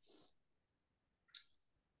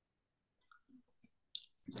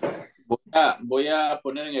 Voy a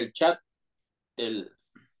poner en el chat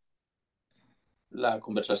la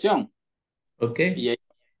conversación. Ok. Y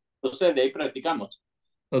entonces de ahí practicamos.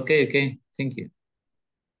 Ok, ok. Thank you.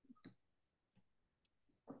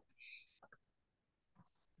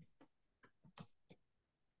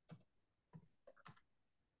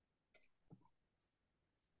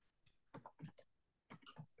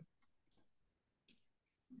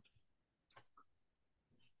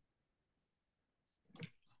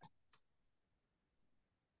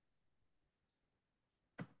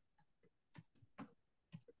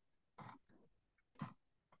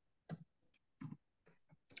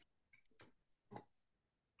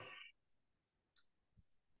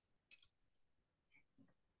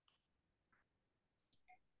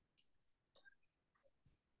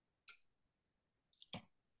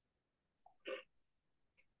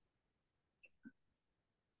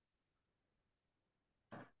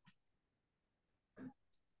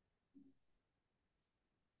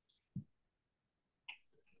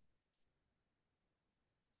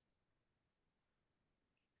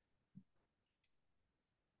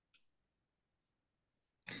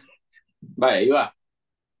 Vaya, ahí va.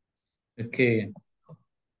 Ok.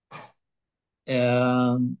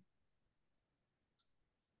 Um,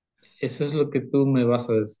 Eso es lo que tú me vas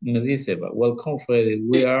a me dice. Welcome, Freddy.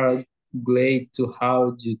 We Sí. are glad to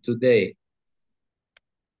have you today.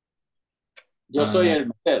 Yo soy el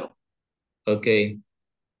mesero. Ok.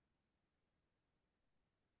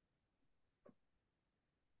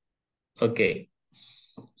 Ok.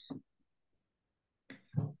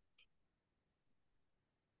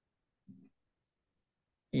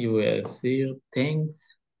 Y voy a decir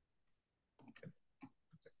thanks.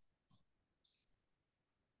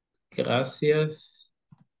 Gracias.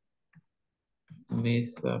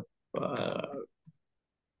 Mesa para...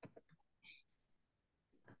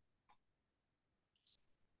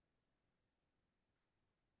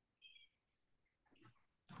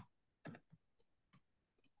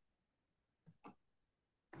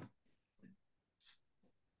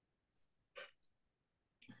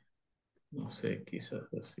 No sé, quizás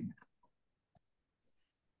así.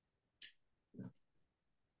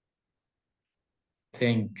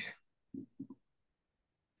 Thanks.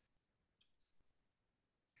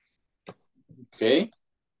 Ok.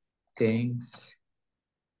 Thanks.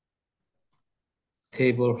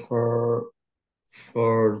 Table for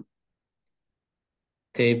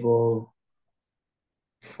table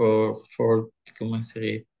for ¿cómo se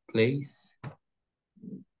dice? Place.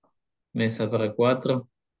 Mesa para 4.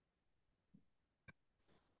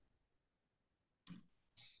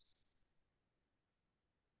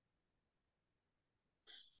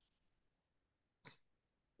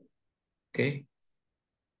 Okay.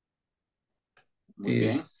 Muy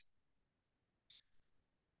bien.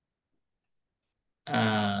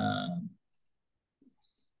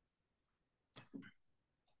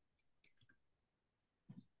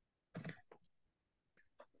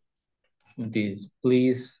 This,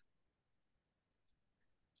 please.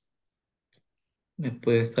 ¿Me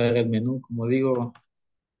puedes traer el menú, como digo?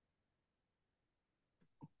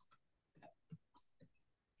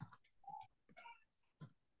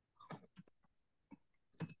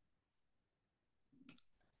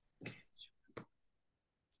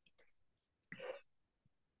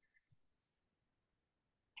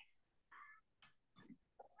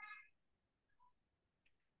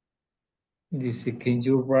 Dice, can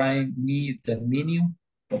you write me the menu?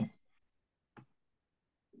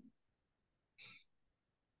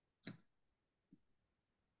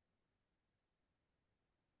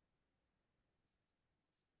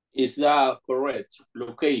 Is that correct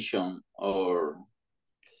location or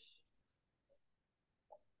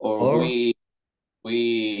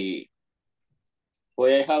we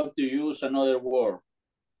I have to use another word?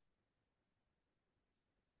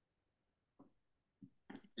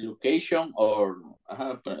 Location or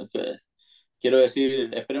quiero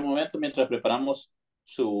decir, espere un momento mientras preparamos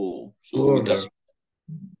su ubicación.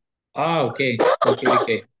 Okay.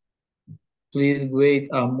 Please wait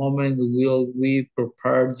a moment while we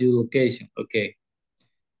prepare your location. Okay.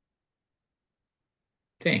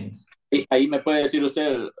 Thanks. Y ahí me puede decir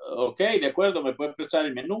usted, ok, de acuerdo, me puede expresar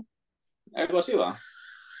el menú. Algo así va.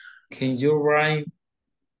 Can you write?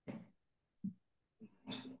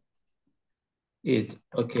 It's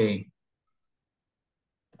okay.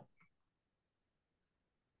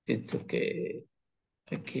 It's okay.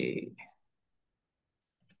 Okay.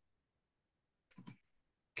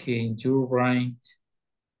 Can you write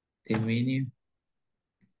the menu?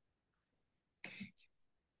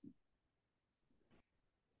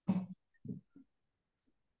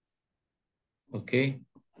 Okay. Okay.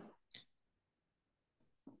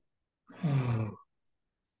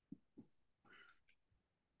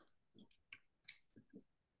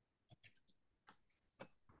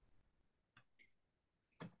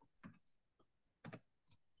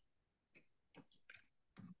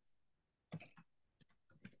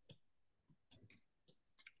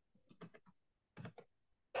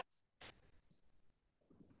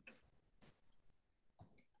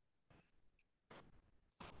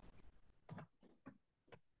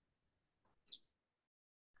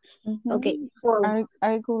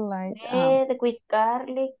 I would like Bread with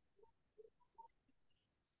garlic.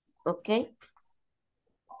 Okay.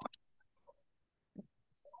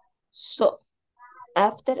 So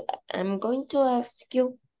after I'm going to ask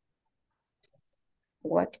you,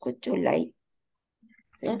 what could you like?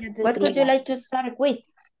 What would you like to start with?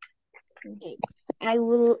 Okay.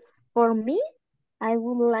 For me, I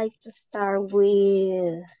would like to start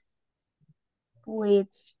with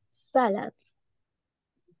salad.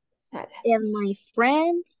 And my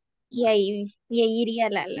friend, y ahí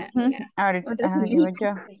iría la ahorita digo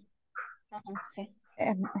yo.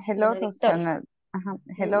 Hello, Roxana.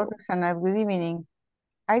 Hello, Roxana. Good evening.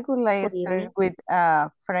 I would like to start with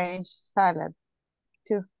French salad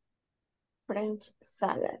too. French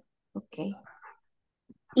salad. Okay.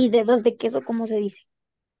 ¿Y dedos de queso cómo se dice?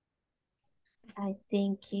 I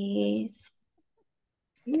think is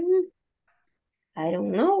I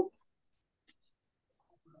don't know.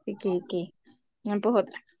 ¿Qué? No, pues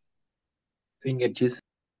otra. Finger cheese.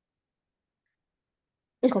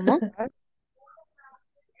 ¿Cómo?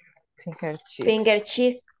 Finger cheese. Finger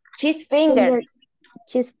cheese. Cheese fingers.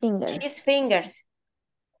 Cheese fingers. Cheese fingers.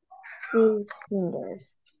 Cheese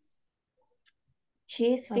fingers.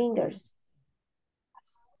 Cheese fingers.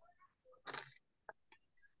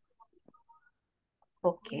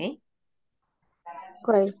 Okay.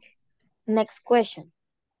 Good. Next question.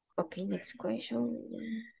 Okay, next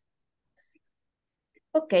question.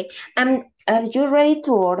 Okay. Are you ready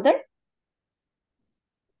to order?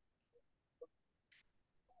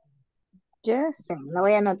 Yes. La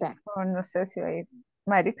voy a anotar. Oh, no sé si va a ir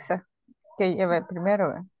Marixa, que lleva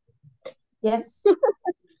primero. Yes.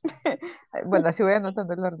 Bueno, así voy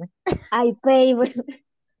anotando el orden. I pay.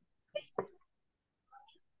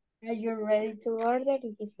 Are you ready to order?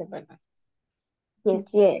 Dijiste, ¿verdad?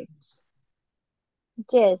 Yes. Yes.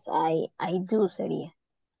 Yes, I do sería.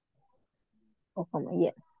 O como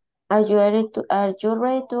yes. Are you ready to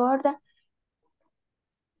order?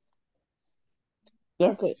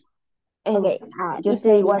 Yes. Okay. And Okay. you Y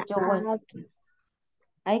say sería what you want.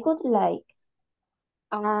 I would like.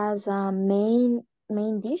 as a main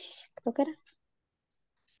dish, creo que era.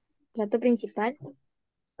 Plato principal.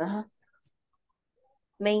 Ajá.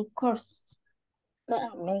 Main course.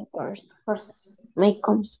 Main course. Courses. Main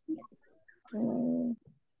course.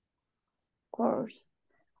 Course.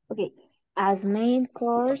 Okay. As main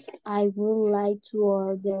course, I would like to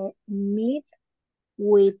order meat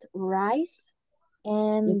with rice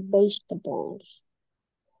and vegetables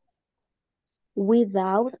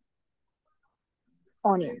without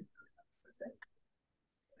onion.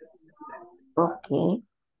 Okay.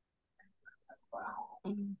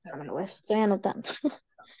 Me lo estoy anotando.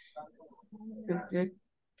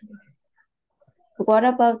 What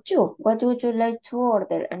about you? What would you like to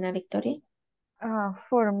order, Ana Victoria?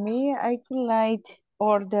 For me, I could like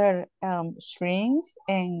order shrimps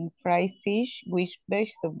and fried fish with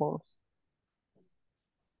vegetables.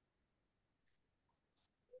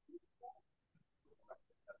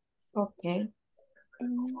 Okay.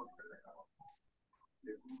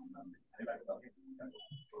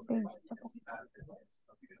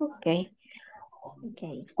 Okay.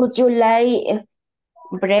 Okay. Could you like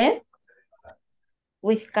bread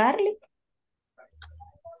with garlic?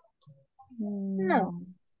 No.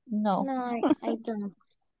 No. No, I don't.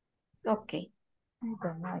 Okay. I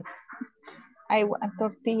don't like. I want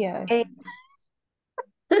tortilla.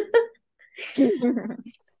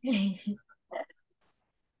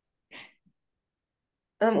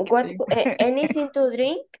 What anything to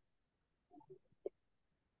drink?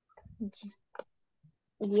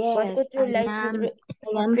 Yes, What would you like to drink?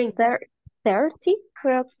 I am 30,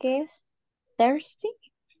 creo que es. Thirsty?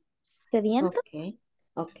 Sediento? Okay.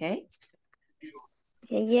 Okay.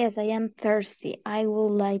 Okay, yes, I am thirsty. I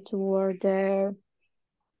would like to order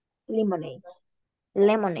lemonade.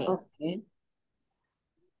 Lemonade. Okay.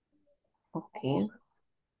 Okay.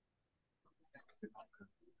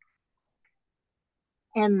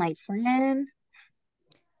 And my friend?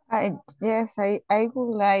 Yes, I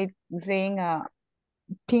would like drink a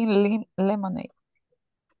pink lemonade.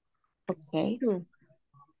 Okay.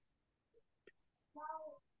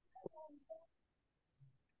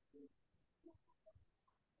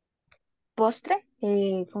 ¿Postre?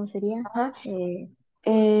 ¿Cómo sería?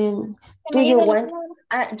 Do you want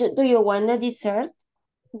do you want a dessert?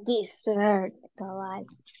 Dessert, cabal.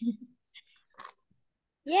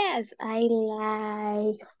 Yes, I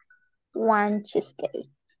like one cheesecake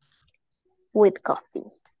with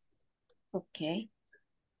coffee. Okay.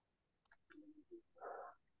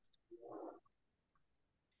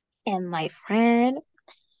 And my friend?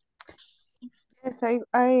 Yes,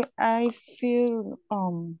 I feel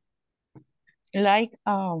like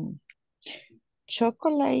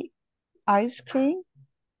chocolate ice cream.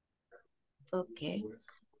 Okay.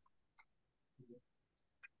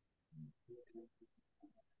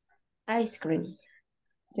 Ice cream.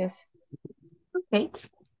 Yes. Okay.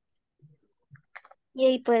 Y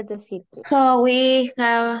ahí puedes decir que. So we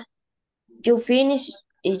have you finish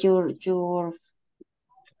your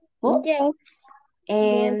book? Yes.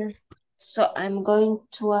 And so I'm going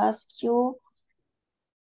to ask you.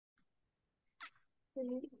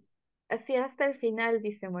 Así hasta el final,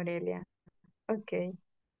 dice Morelia. Okay.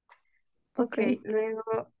 Okay,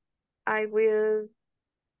 luego I will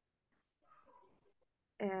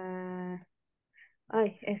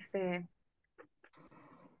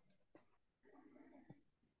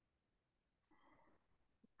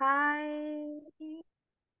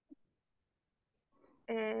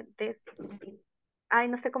this. Ay,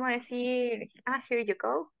 no sé cómo decir. Here you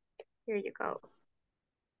go. Here you go.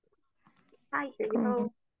 Hi, here you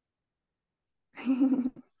go.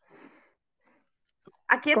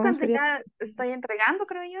 Aquí es ¿Cómo cuando sería? ya estoy entregando,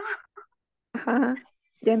 creo yo. Ajá,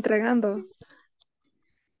 ya entregando.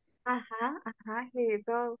 Ajá, here you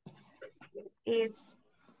go. Is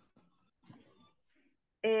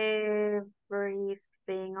everything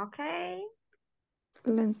okay?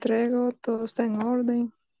 Le entrego, todo está en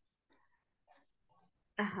orden.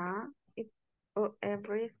 Ajá. Is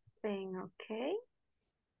everything okay?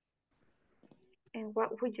 And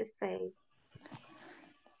what would you say?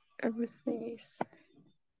 Everything is.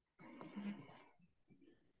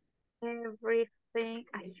 Everything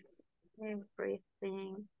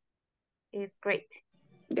is great.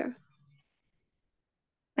 Yeah.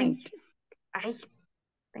 Thank you. Ay,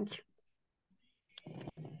 thank you.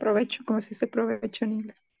 Provecho, como se dice provecho en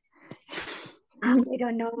inglés. I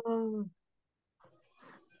don't know.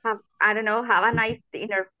 I don't know, have a nice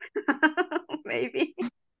dinner. Maybe.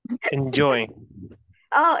 Enjoy.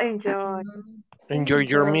 Oh, enjoy. Enjoy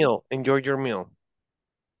your meal. Enjoy your meal.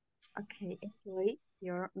 Okay, enjoy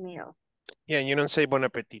your meal. Yeah, you don't say bon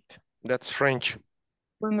appetit. That's French.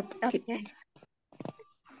 Bon appetit. Okay.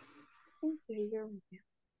 Enjoy your meal.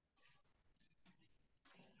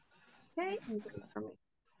 Okay, enjoy your meal.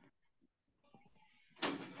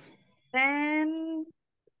 Then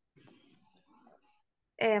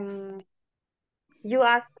you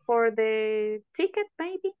ask for the ticket,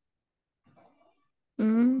 maybe?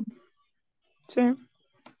 Sí.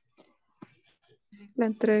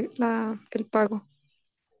 El pago.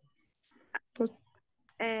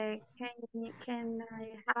 I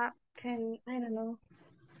don't know.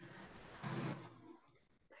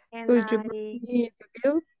 Could you bring me the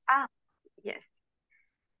bill? Yes.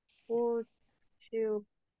 Would you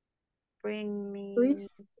bring me Please?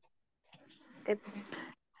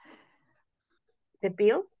 the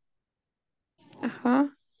bill?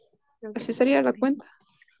 Ajá. Así sería la cuenta.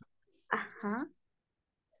 Ajá.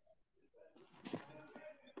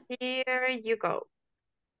 Here you go.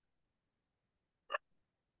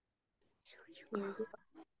 Here you go.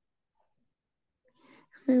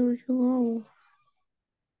 Here you go.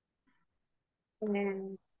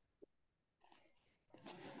 And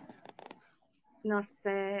no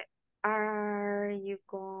sé, are you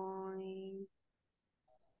going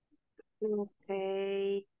to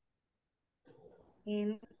pay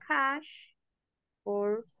in cash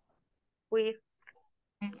or with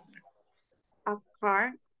a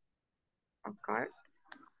card? A card?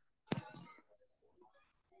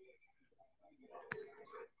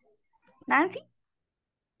 Nancy?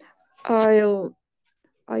 I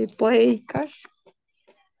play cash.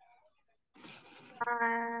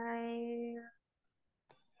 I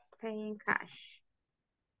pay in cash.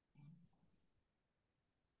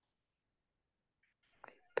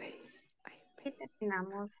 Y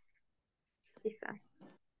terminamos quizás.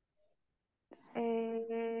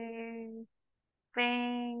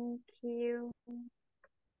 Thank you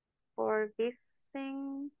for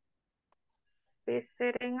visiting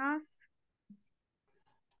us.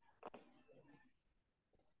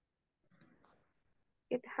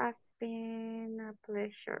 It has been a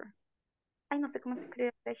pleasure. Ay, no sé cómo se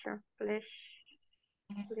escribe pleasure. Pleasure.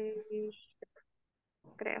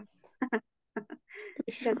 Creo.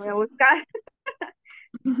 Ya lo voy a buscar.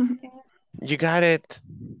 You got it.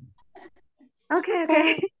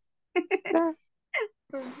 Okay.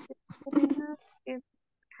 For visiting us. It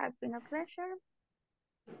has been a pleasure.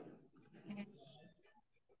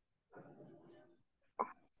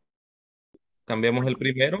 Cambiamos el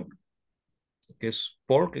primero, que es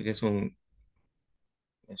pork, que es un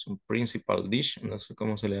principal dish, no sé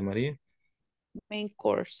cómo se le llamaría. Main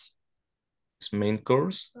course. Es main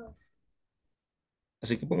course.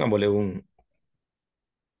 Así que pongámosle un,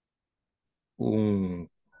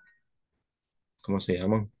 ¿cómo se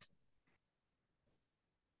llama?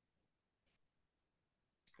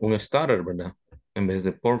 Un starter, ¿verdad? En vez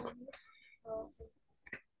de pork.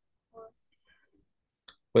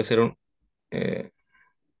 Puede ser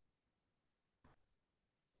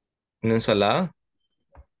una ensalada.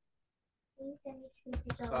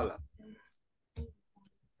 Salad.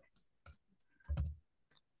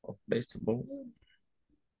 Of vegetable.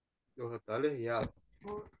 Los vegetales ya.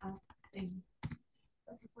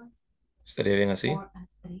 Estaría bien así.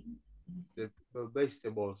 Los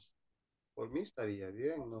vegetables. Por mí estaría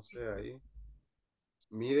bien, no sé, ahí.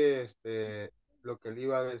 Mire, lo que le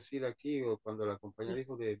iba a decir aquí, o cuando la compañía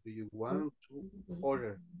dijo de do you want to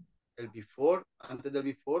order? El before, antes del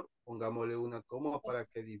before, pongámosle una coma para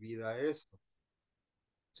que divida eso.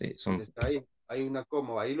 Sí, Donde está ahí, hay una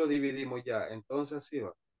coma, ahí lo dividimos ya. Entonces, así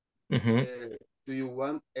va. Do you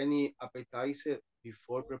want any appetizer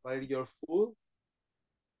before preparing your food?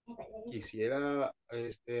 Quisiera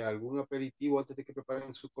algún aperitivo antes de que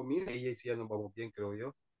preparen su comida y ahí sí ya nos vamos bien, creo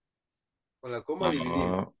yo. Con la coma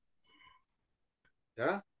dividimos.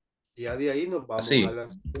 ¿Ya? Y ya de ahí nos vamos así. a la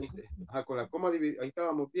siguiente. Ajá, con la coma dividida, ahí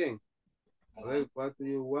estábamos bien. A ver, what do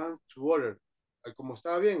you want to order? Como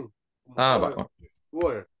estaba bien. Como estaba, Va. to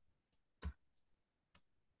order.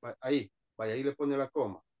 Ahí, vaya, ahí le pone la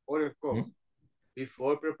coma. Order coma.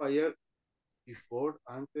 Before prepare, before,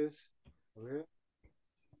 antes, a ver.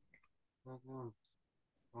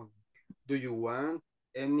 Do you want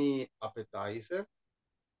any appetizer?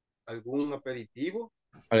 ¿Algún aperitivo?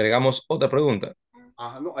 Agregamos otra pregunta.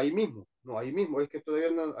 Ajá, no, ahí mismo. No, ahí mismo. Es que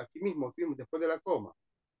todavía no, aquí mismo, después de la coma.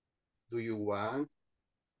 Do you want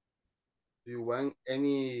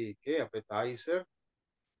any, qué, appetizer?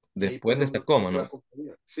 Después de esta coma, ¿no?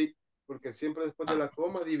 Sí, Porque siempre después de la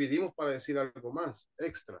coma dividimos para decir algo más,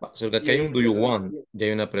 extra. O sea, que aquí Y hay ahí un do you queda- want, ya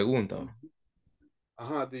hay una pregunta.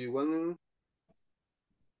 Ajá, do you want?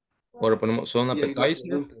 Ahora ponemos son Y ahí la appetizer.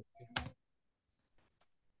 pregunta.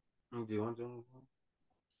 Do you want?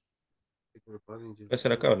 Puede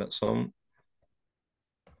ser acá, ¿verdad? Son,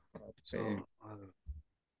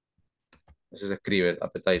 así se escribe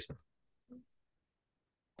appetizer.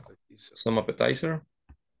 Some appetizer.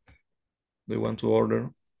 Do you want to order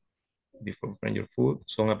before preparing your food?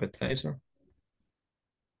 Son appetizer.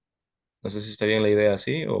 No sé si está bien la idea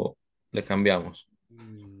así o le cambiamos.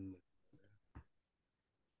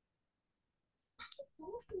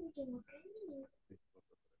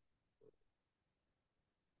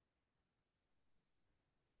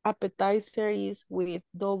 Appetizer is with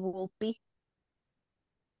double P.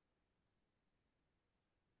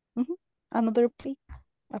 Another P.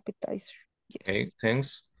 Appetizer. Yes. Okay,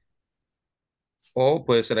 thanks. O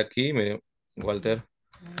puede ser aquí, mire, Walter.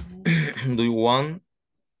 Do you want?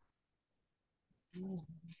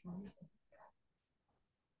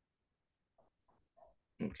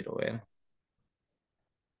 Quiero ver.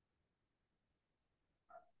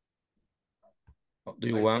 Do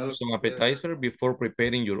you want some appetizer before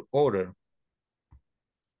preparing your order?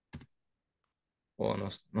 O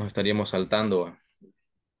nos estaríamos saltando.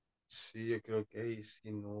 Sí, yo creo que ahí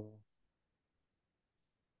sí no.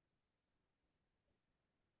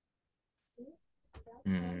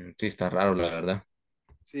 Sí, está raro, la verdad.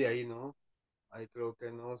 Sí, ahí no. Ahí creo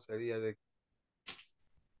que no sería de.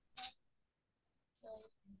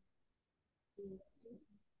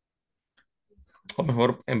 O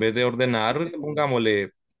mejor, en vez de ordenar,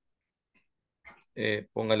 pongámosle,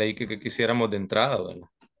 póngale ahí que quisiéramos de entrada, ¿verdad?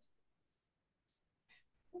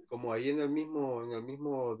 Como ahí en el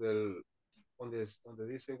mismo del donde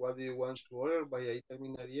dice what do you want to order, vaya ahí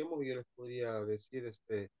terminaríamos y yo les podría decir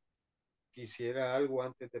quisiera algo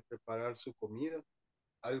antes de preparar su comida,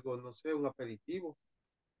 algo, no sé, un aperitivo.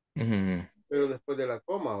 Pero después de la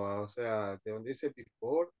coma, ¿va? O sea, de donde dice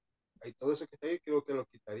before, ahí todo eso que está ahí creo que lo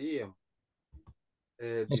quitaríamos.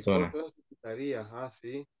 Esto, Before ¿no? todo se quitaría, ajá,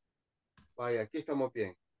 sí. Vaya, aquí estamos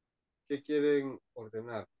bien. ¿Qué quieren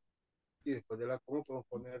ordenar? Y después de la coma podemos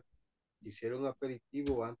poner, hicieron un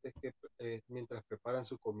aperitivo antes que, mientras preparan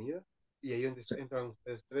su comida. Y ahí donde entran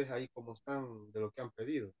ustedes tres, ahí como están de lo que han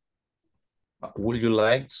pedido. Would you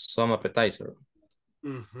like some appetizer?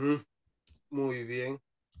 Muy bien.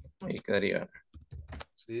 Ahí quedaría.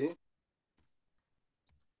 Sí.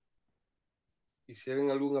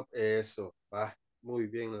 Hicieron alguna, eso, va, muy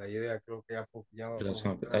bien, la idea creo que ya vamos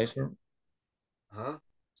Some entrando. appetizer. Ajá.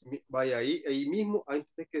 Vaya ahí mismo,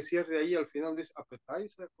 antes de que cierre ahí, al final dice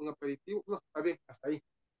appetizer, un aperitivo. No, está bien, hasta ahí,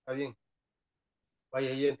 está bien. Vaya,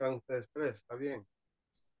 ahí entran ustedes tres, está bien.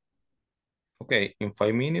 Okay, in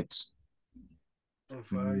 5 minutes. En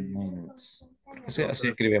 5 minutes. No, Así pero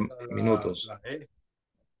escribe falta minutos. la E.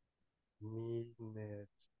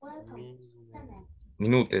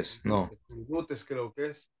 Minutes, no. Minutes creo que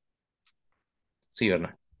es. Sí,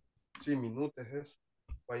 ¿verdad? Sí, minutes es.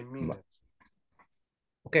 5 minutes.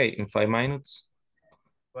 Okay, in 5 minutes.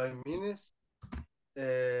 5 minutes.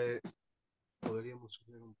 Podríamos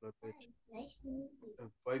subir un plato hecho.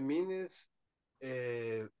 En 5 minutes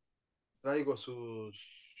traigo sus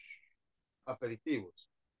aperitivos.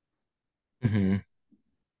 En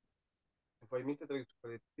 5 minutes traigo sus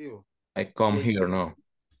aperitivos. I come here, no.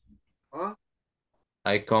 ¿Ah?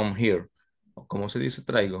 I come here. ¿Cómo se dice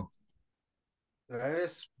traigo? Traer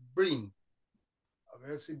es bring. A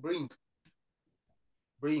ver si bring.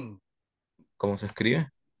 Bring. ¿Cómo se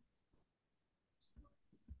escribe?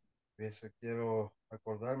 Eso quiero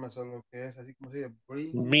acordarme solo que es así como se dice.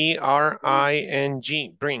 Bring.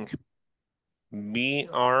 B-R-I-N-G, bring.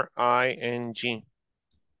 B-R-I-N-G.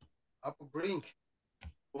 Bring.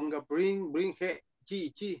 Ponga bring,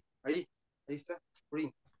 G. Ahí está.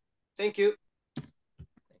 Bring. Thank you.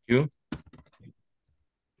 Thank you.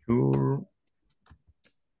 Sure.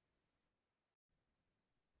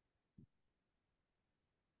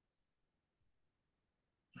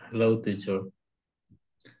 Hello, teacher.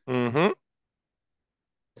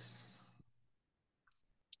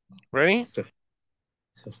 Ready? Se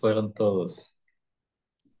fueron todos.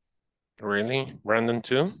 Really? Brandon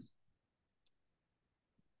too?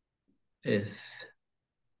 Es.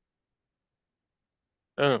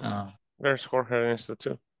 Oh, there's Jorge Ernesto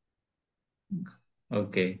too.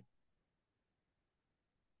 Okay.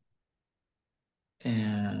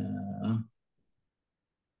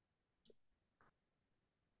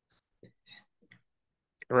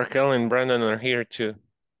 Raquel and Brandon are here too.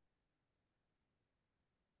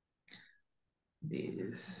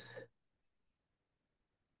 This.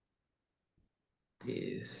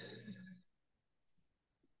 is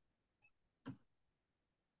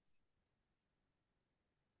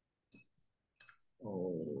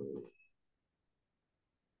oh,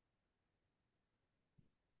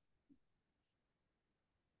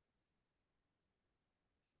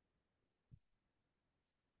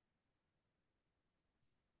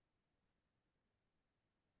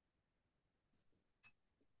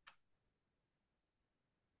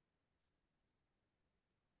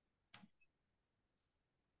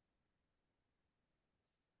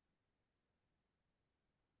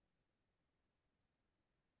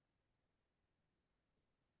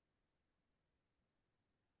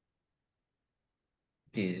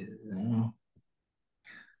 is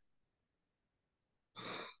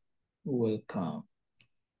welcome.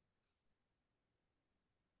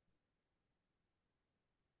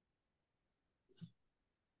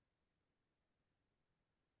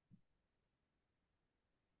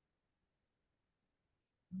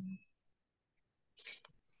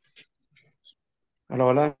 Hola,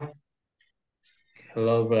 hola.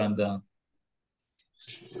 Hello, Brandon.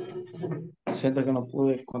 Siento que no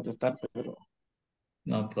pude contestar, pero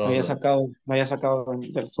No me había problem. sacado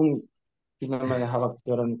del Zoom y no me dejaba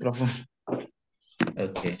activar el micrófono.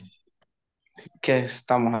 Okay. ¿Qué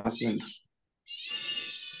estamos haciendo?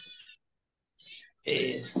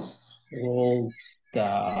 Is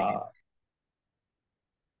the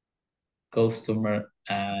customer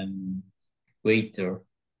and waiter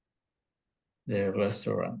the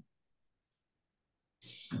restaurant.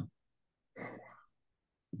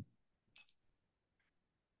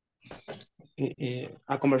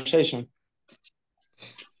 A conversation.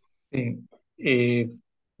 Sí.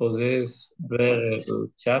 ¿Puedes ver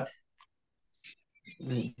el chat?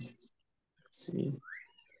 Sí.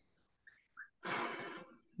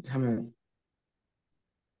 Déjame ver.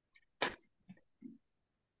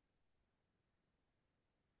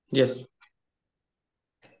 Yes.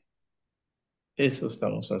 Eso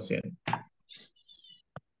estamos haciendo.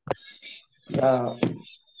 Ya,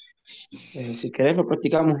 si querés lo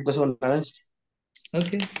practicamos aunque sea una vez.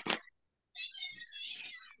 Okay.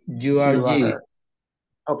 You are You G. are.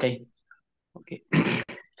 Okay. Okay.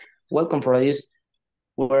 Welcome for this.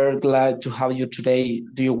 We're glad to have you today.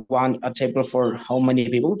 Do you want a table for how many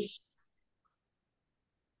people?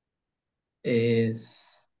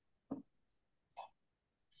 Is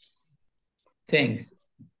thanks.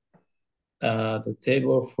 The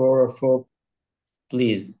table for four,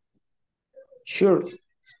 please. Sure.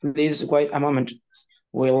 Please wait a moment.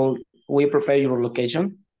 Will we prepare your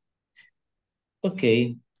location?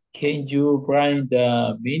 Okay. Can you write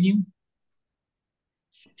the menu?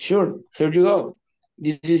 Sure. Here you go.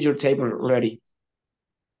 This is your table ready.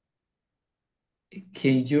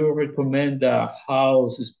 Can you recommend the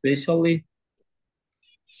house especially?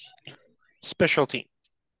 Specialty.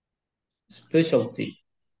 Specialty.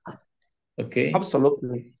 Okay.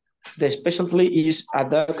 Absolutely. The specialty is a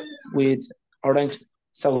duck with orange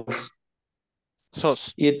sauce.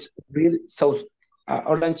 Sauce. It's really sauce.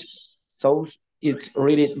 Orange sauce. It's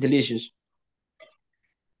really delicious.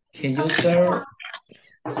 Can you serve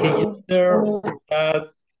that?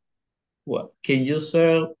 What? Can you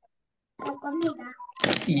serve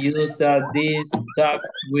use that this duck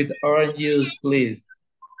with orange juice, please?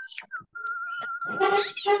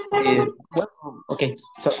 Yes. Okay.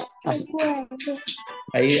 So,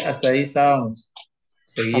 Hasta ahí estábamos.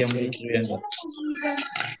 Seguíamos okay. escribiendo.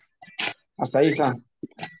 Hasta ahí está.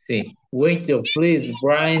 Sí. Waiter, please,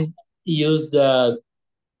 Brian, use the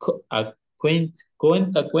cuenta.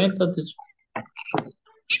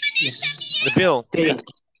 The bill.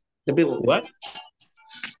 The bill. What?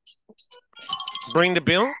 Bring the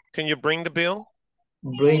bill. Can you bring the bill?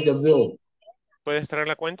 Bring the bill. ¿Puedes traer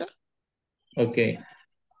la cuenta? Okay.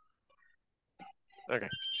 Okay.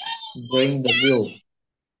 Bring the bill.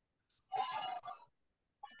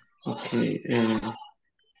 Okay.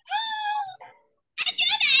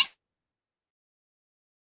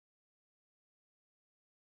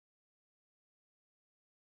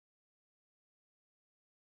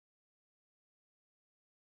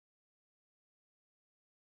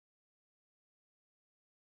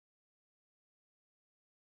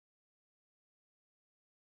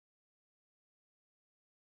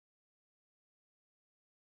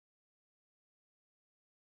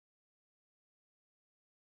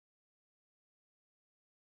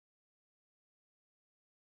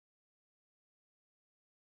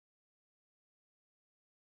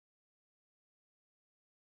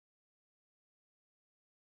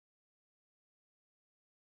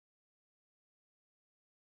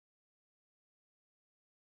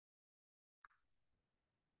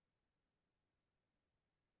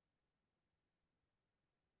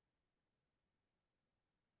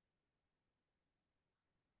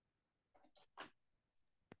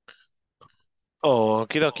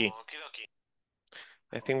 Okie dokie.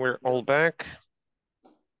 I think we're all back.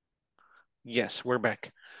 Yes, we're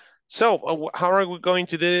back. So how are we going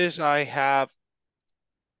to do this? I have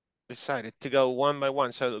decided to go one by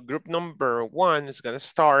one. So group number 1 is going to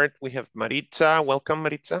start. We have Maritza. Welcome,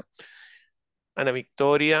 Maritza. Ana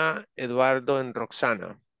Victoria, Eduardo, and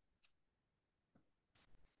Roxana.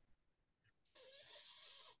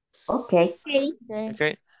 Okay.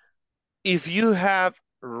 Okay. If you have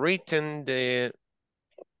written the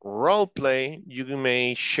role play, you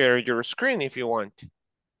may share your screen if you want.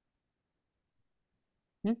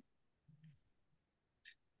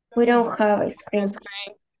 We don't have a screen.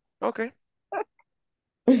 Okay.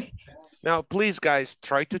 Now, please, guys,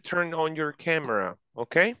 try to turn on your camera,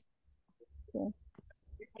 okay?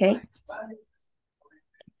 Okay.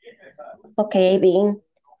 Okay, I begin.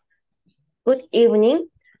 Good evening.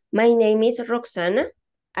 My name is Roxana.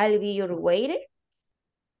 I'll be your waiter.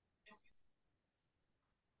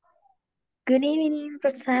 Good evening,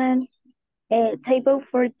 Roxanne. Table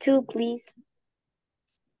for 2, please.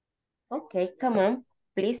 Okay, come on.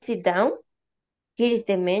 Please sit down. Here is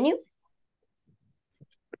the menu.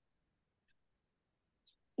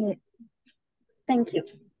 Yeah. Thank you.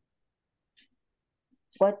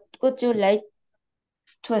 What would you like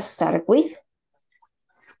to start with?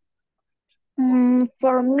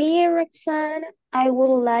 For me, Roxanne, I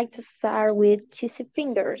would like to start with cheesy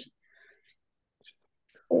fingers.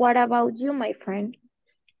 What about you, my friend?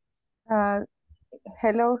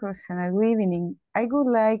 Hello, Rosanna. Good evening. I would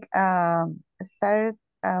like start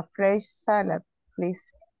a fresh salad, please.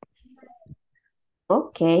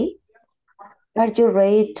 Okay. Are you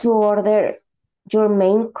ready to order your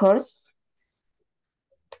main course?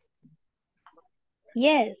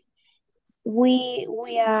 Yes, we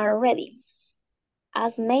are ready.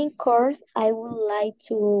 As main course, I would like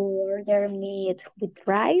to order meat with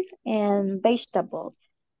rice and vegetables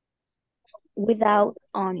without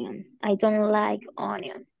onion. I don't like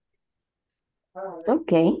onion.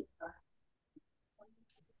 Okay.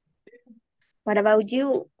 What about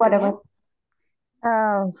you? What about?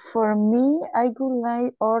 For me, I would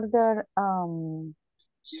like order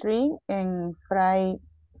shrimp and fried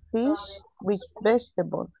fish with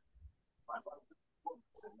vegetables.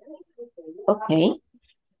 Okay.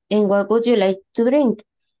 And what would you like to drink?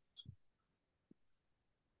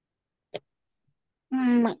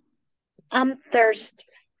 I'm thirsty.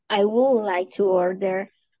 I would like to order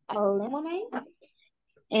a lemonade.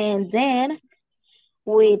 And then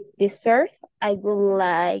with dessert, I would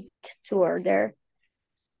like to order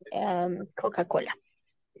Coca-Cola.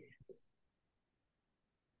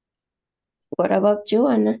 What about you,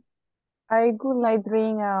 Anna? I would like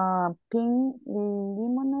drink a pink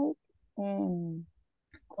lemonade, and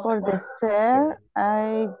for dessert,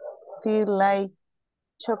 I feel like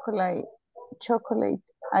chocolate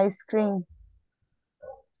ice cream.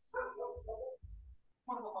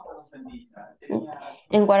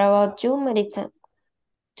 And what about you, Maritza?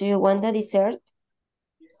 Do you want the dessert?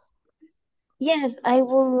 Yes, I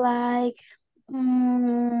would like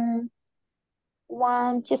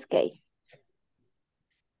one cheesecake.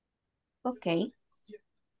 Okay.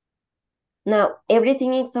 Now,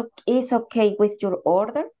 everything is okay with your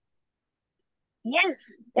order? Yes,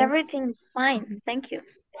 everything's fine. Thank you.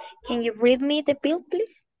 Can you read me the bill,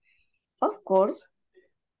 please? Of course.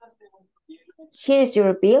 Here is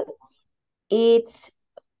your bill. It's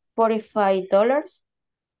 $45.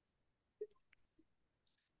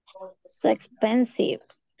 So expensive.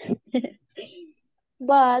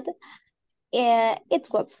 But it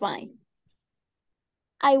was fine.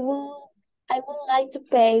 I would like to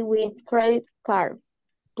pay with credit card,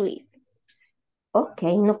 please.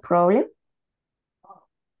 Okay, no problem.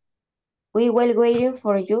 We will waiting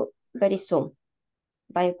for you very soon.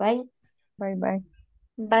 Bye-bye. Bye-bye.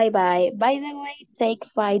 Bye-bye. By the way, take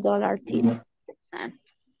 $5 tip.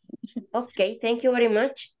 Okay, thank you very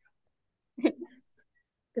much.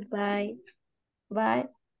 Goodbye. Bye.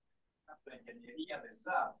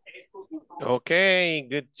 Okay,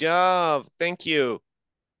 good job. Thank you.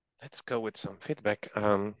 Let's go with some feedback.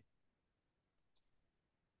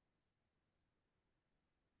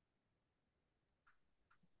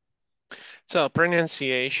 So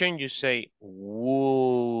pronunciation, you say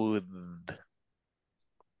would.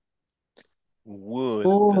 Would.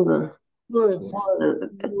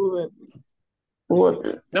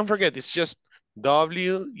 Would. Don't forget, it's just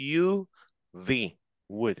W-U-D.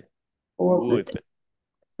 Would. Would.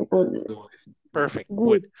 Perfect.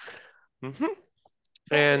 Would.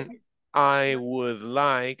 And I would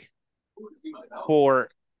like for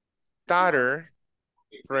starter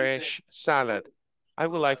fresh salad. I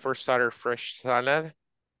would like for starter fresh salad.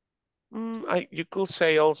 You could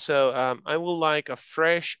say also, I would like a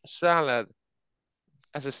fresh salad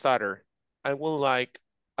as a starter. I would like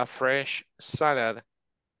a fresh salad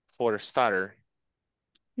for a starter,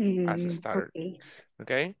 as a starter. Okay.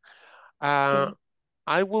 Okay. Okay.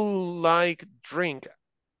 I would like drink.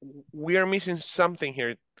 We are missing something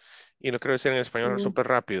here. Y lo quiero decir en español súper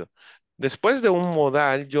rápido. Después de un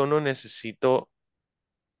modal, yo no necesito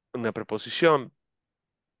una preposición.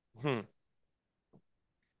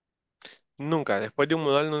 Nunca. Después de un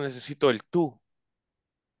modal no necesito el tú.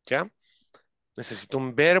 ¿Ya? Necesito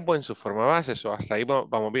un verbo en su forma base. Eso hasta ahí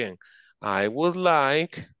vamos bien. I would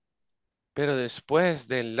like, pero después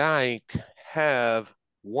de like, have,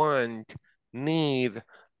 want, need,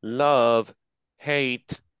 love,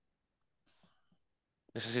 hate,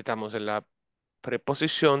 necesitamos la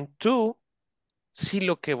preposición to si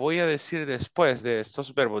lo que voy a decir después de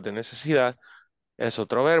estos verbos de necesidad es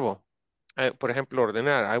otro verbo. Por ejemplo,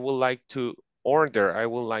 ordenar. I would like to order. I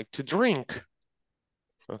would like to drink.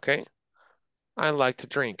 Okay. I like to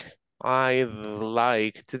drink. I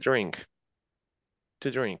like to drink.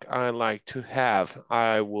 To drink. I like to have.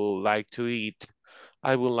 I would like to eat.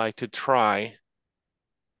 I would like to try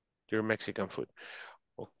your Mexican food.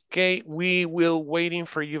 Okay, we will waiting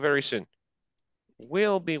for you very soon.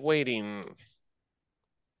 We'll be waiting.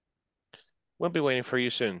 We'll be waiting for you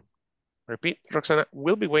soon. Repeat, Roxana,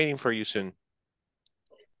 we'll be waiting for you soon.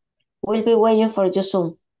 We'll be waiting for you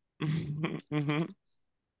soon.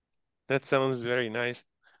 That sounds very nice.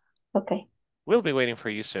 Okay. We'll be waiting for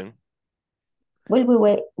you soon. We'll be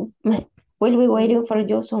waiting for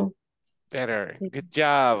you soon. Better. Good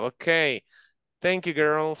job. Okay. Thank you,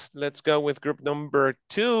 girls. Let's go with group number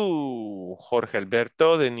 2. Jorge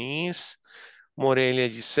Alberto, Denise, Morelia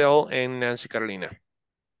Giselle, and Nancy Carolina.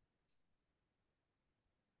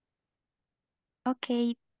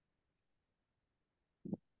 Okay.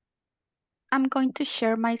 I'm going to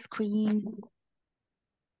share my screen.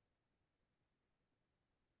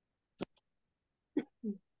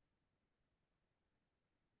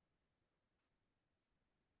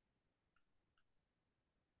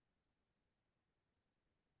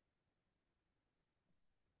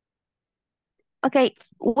 Okay,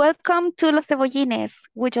 welcome to Los Cebollines.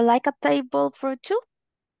 Would you like a table for two?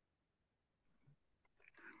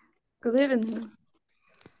 Good evening.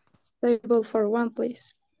 Table for one,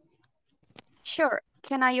 please. Sure.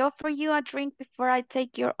 Can I offer you a drink before I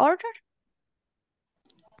take your order?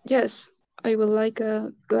 Yes, I would like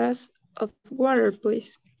a glass of water,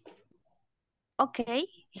 please. Okay,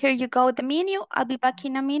 here you go, the menu. I'll be back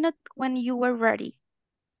in a minute when you were ready.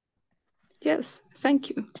 Yes, thank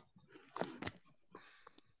you.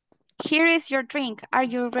 Here is your drink. Are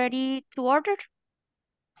you ready to order?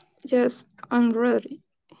 Yes, I'm ready.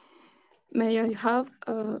 May I have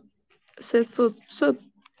a seafood soup?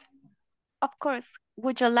 Of course.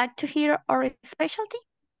 Would you like to hear our specialty?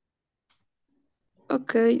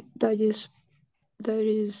 Okay, that is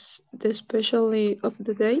the specialty of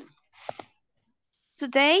the day.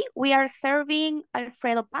 Today, we are serving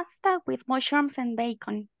Alfredo pasta with mushrooms and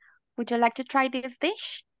bacon. Would you like to try this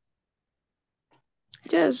dish?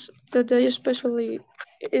 Yes, the day especially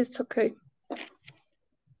is okay.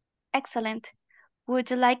 Excellent. Would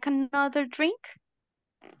you like another drink?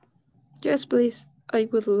 Yes, please. I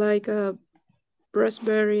would like a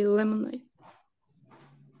raspberry lemonade.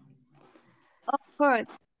 Of course.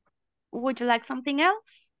 Would you like something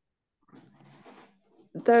else?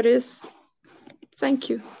 That is, thank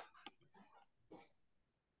you.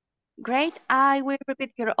 Great. I will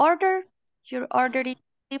repeat your order. Your order is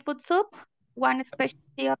seafood soup, one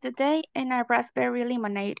specialty of the day, and a raspberry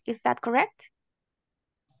lemonade. Is that correct?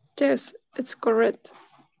 Yes, it's correct.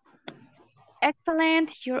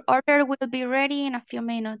 Excellent. Your order will be ready in a few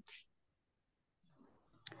minutes.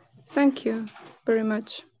 Thank you very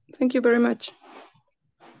much. Thank you very much.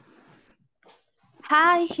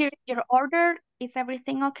 Hi, here's your order. Is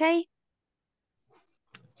everything okay?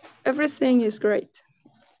 Everything is great.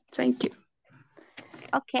 Thank you.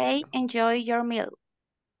 Okay, enjoy your meal.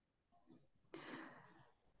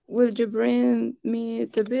 Will you bring me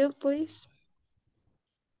the bill, please?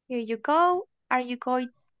 Here you go. Are you going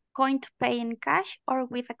to pay in cash or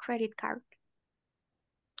with a credit card?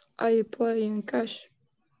 I pay in cash.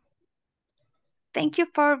 Thank you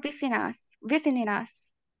for visiting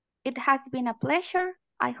us. It has been a pleasure.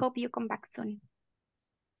 I hope you come back soon.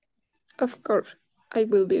 Of course, I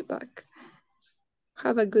will be back.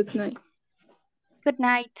 Have a good night. Good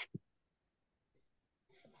night.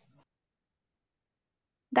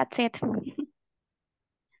 That's it.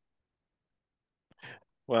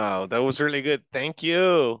 Wow, that was really good. Thank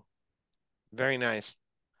you. Very nice.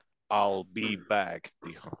 I'll be back,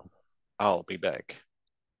 dijo. I'll be back.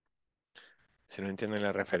 Si no entienden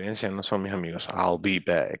la referencia, no son mis amigos. I'll be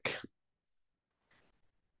back.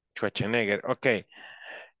 Schwarzenegger. Okay.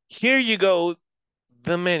 Here you go.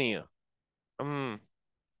 The menu. Now,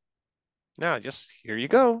 just here you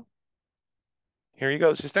go. Here you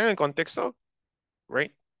go. Si está en el contexto,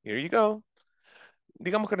 right? Here you go.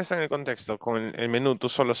 Digamos que no está en el contexto. Con el menú, tú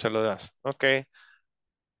solo se lo das. Okay.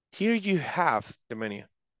 Here you have the menu.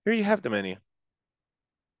 Here you have the menu.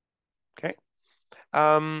 Okay.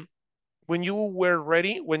 When you were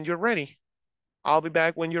ready, when you're ready. I'll be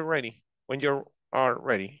back when you're ready. When you are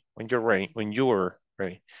ready. When you're ready. When you're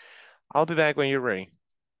ready. I'll be back when you're ready.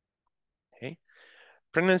 Okay.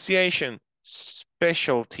 Pronunciation,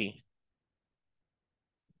 specialty.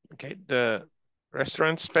 Okay, the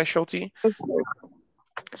restaurant specialty.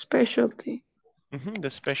 Specialty. The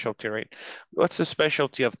specialty, right? What's the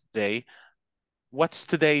specialty of the day? What's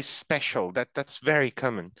today's special? That's very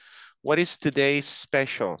common. What is today's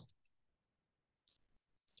special?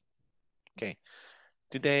 Okay,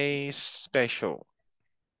 today's special.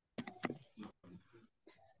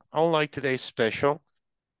 I don't like today's special.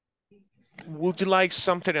 Would you like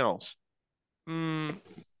something else?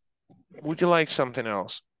 Would you like something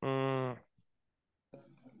else?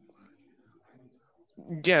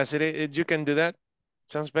 Yes, you can do that.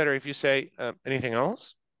 Sounds better if you say anything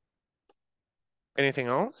else. Anything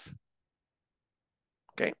else?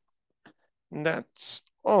 Okay, that's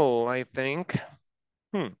all, I think.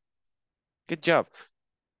 Good job.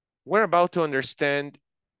 We're about to understand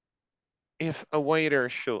if a waiter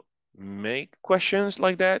should make questions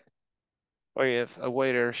like that, or if a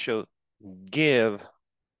waiter should give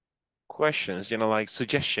questions, you know, like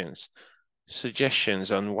suggestions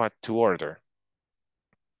on what to order.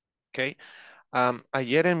 Okay.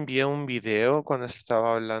 Ayer envié un video cuando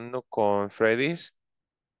estaba hablando con Freddy's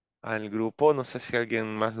al grupo, no sé si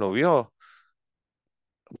alguien más lo vio.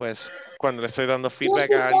 Pues cuando le estoy dando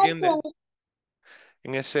feedback a alguien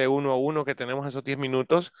en ese 1 a 1 que tenemos esos 10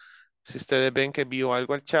 minutos, si ustedes ven que envío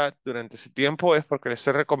algo al chat durante ese tiempo es porque le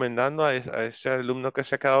estoy recomendando a ese alumno que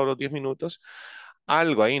se ha quedado los 10 minutos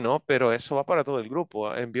algo ahí, ¿no? Pero eso va para todo el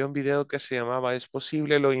grupo. Envió un video que se llamaba ¿Es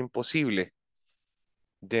posible lo imposible?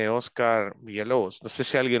 De Oscar Villalobos. No sé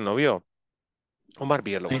si alguien lo vio. Omar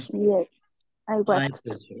Villalobos. Yes, I watched.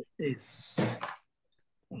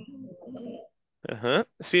 Ajá.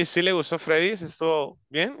 Sí, sí le gustó Freddy. ¿Estuvo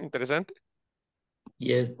bien? ¿Interesante?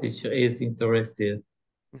 Yes, teacher is interested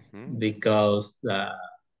because the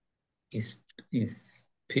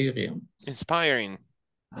Inspiring.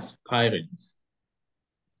 experience.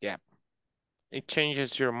 Yeah. It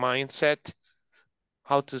changes your mindset,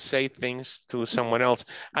 how to say things to someone else.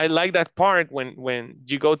 I like that part when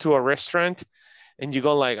you go to a restaurant and you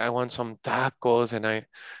go like, I want some tacos, and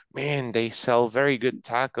man, they sell very good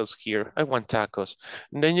tacos here. I want tacos.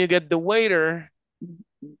 And then you get the waiter.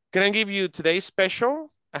 Can I give you today's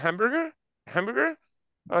special? A hamburger? A hamburger?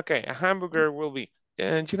 Okay, a hamburger will be.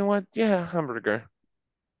 And you know what? Yeah, hamburger.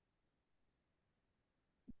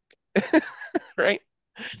 Right?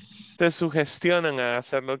 Te sugestionan a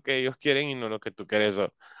hacer lo que ellos quieren y no lo que tú quieres.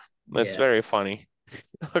 So that's very funny.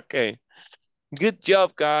 Okay. Good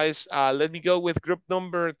job, guys. Let me go with group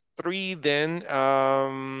number 3 then.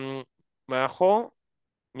 Majo,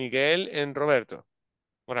 Miguel, and Roberto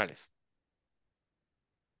Morales.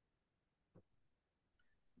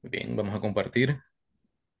 Bien, vamos a compartir.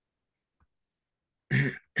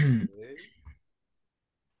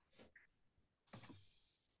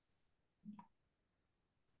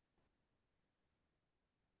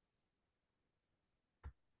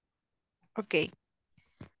 Okay.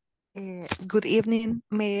 Good evening.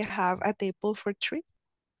 May I have a table for 3?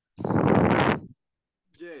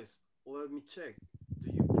 Yes, let me check. Do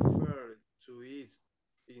you prefer to eat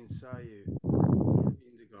inside or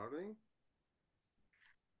in the garden?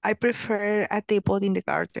 I prefer a table in the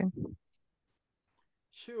garden.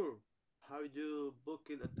 Sure. Have you booked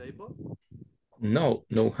a table? No,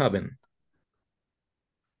 haven't.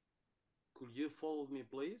 Could you follow me,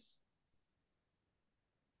 please?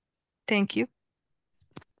 Thank you.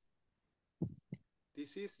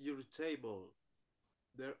 This is your table.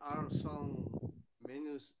 There are some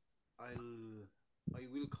menus. I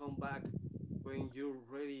will come back when you're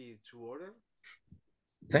ready to order.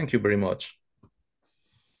 Thank you very much.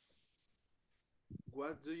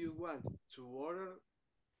 What do you want to order?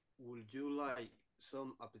 Would you like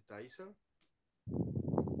some appetizer?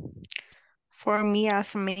 For me,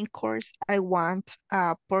 as a main course, I want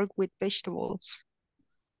pork with vegetables.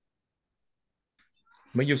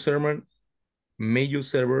 May you serve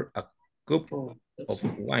a cup of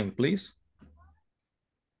wine, please?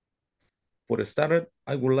 For starter,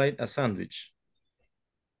 I would like a sandwich.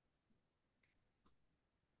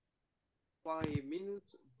 5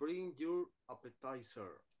 minutes, bring your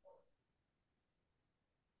appetizer.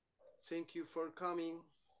 Thank you for coming.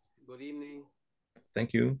 Good evening.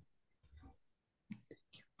 Thank you.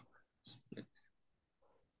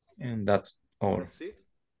 And that's all. That's it.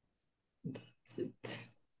 That's it.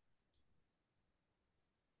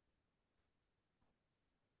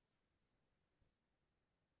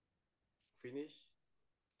 Finish.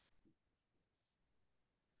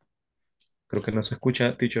 Creo que no se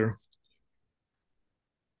escucha, teacher.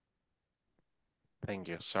 Thank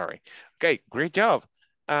you. Sorry. Okay, great job.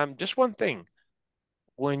 Just one thing.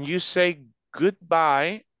 When you say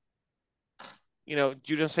goodbye, you know,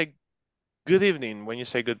 you don't say good evening when you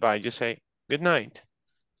say goodbye. You say good night.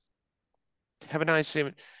 Have a nice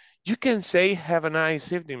evening. You can say have a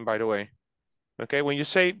nice evening, by the way. Okay, when you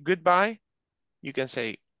say goodbye, you can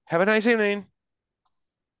say have a nice evening.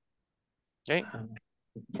 Okay,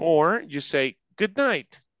 or you say good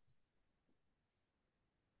night.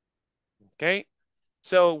 Okay,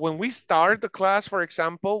 so when we start the class, for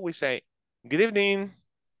example, we say good evening.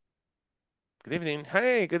 Good evening.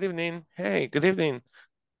 Hey, good evening. Hey, good evening.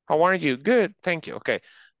 How are you? Good, thank you. Okay,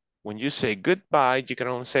 when you say goodbye, you can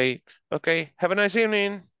only say, okay, have a nice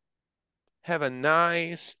evening. Have a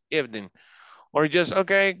nice evening. Or just,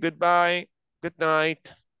 okay, goodbye, good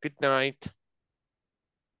night, good night.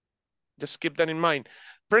 Just keep that in mind.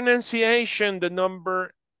 Pronunciation, the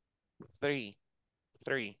number 3.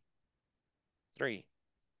 Okay,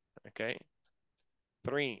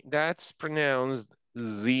 3. That's pronounced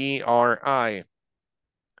Z-R-I.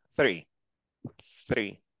 3.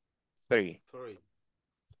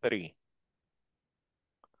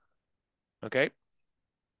 Okay.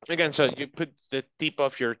 Again, so you put the tip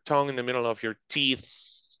of your tongue in the middle of your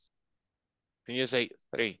teeth, and you say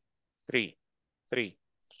 3.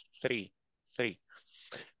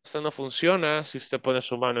 Esto no funciona si usted pone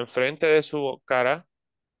su mano enfrente de su cara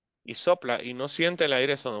y sopla y no siente el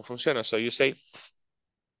aire, eso no funciona. So you say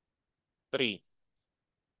 3.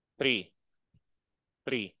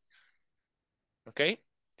 Okay?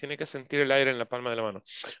 Tiene que sentir el aire en la palma de la mano.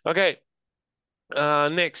 Okay.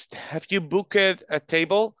 Next, have you booked a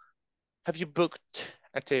table? Have you booked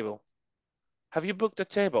a table? Have you booked a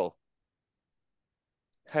table?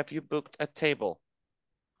 Have you booked a table?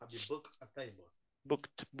 Have you booked a table?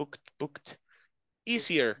 Booked.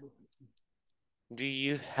 Easier. Do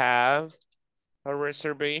you have a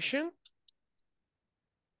reservation?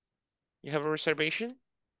 You have a reservation?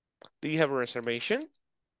 Do you have a reservation?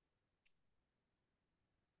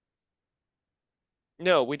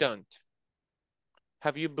 No, we don't.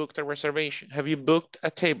 Have you booked a reservation? Have you booked a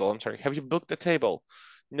table? I'm sorry. Have you booked a table?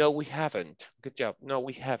 No, we haven't. Good job. No,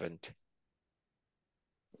 we haven't.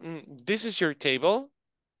 This is your table.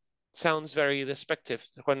 Sounds very despective.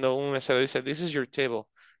 Cuando un mesero dice, this is your table.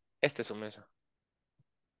 Esta es su mesa.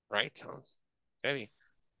 Right? Sounds heavy.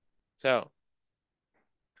 So,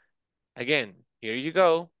 again, here you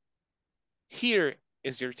go. Here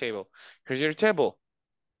is your table. Here's your table.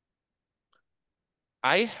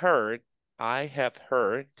 I have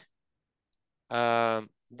heard,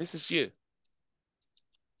 this is you.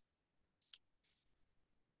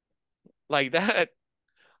 Like that.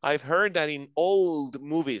 I've heard that in old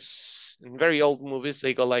movies, in very old movies,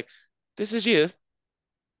 they go like, this is you.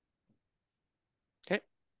 Okay.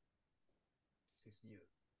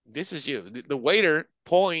 This is you. The waiter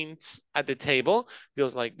points at the table,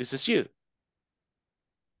 goes like, this is you.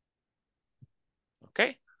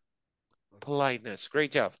 Okay. Politeness.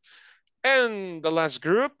 Great job. And the last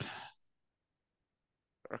group,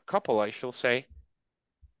 or couple, I shall say,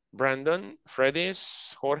 Brandon,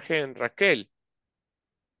 Fredis, Jorge, and Raquel.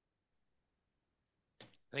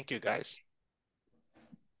 Thank you, guys.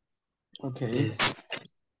 Okay.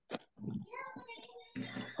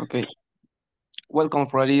 Okay. Welcome,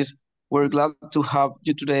 Fredis. We're glad to have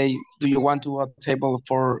you today. Do you want to a table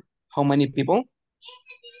for how many people?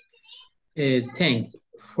 Thanks.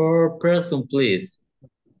 4 person, please.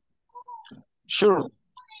 Sure.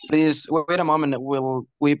 Please wait a moment. Will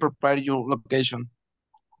we prepare your location?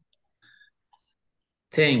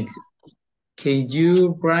 Thanks. Can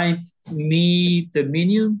you write me the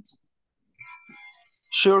menu?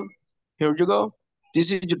 Sure. Here you go.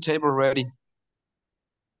 This is your table ready.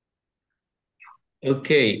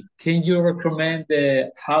 Okay. Can you recommend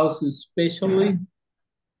the house especially?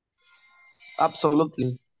 Absolutely.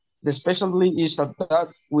 The specialty is a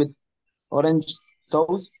duck with orange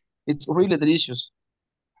sauce. It's really delicious.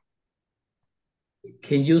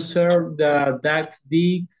 Can you serve the duck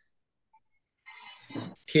sticks?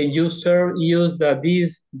 Can you, sir, use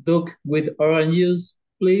this duck with orange juice,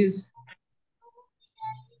 please?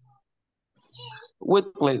 With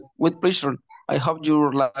pleasure. I hope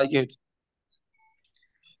you like it.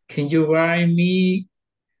 Can you write me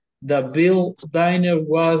the bill? Dinner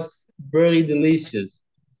was very delicious.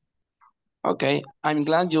 Okay, I'm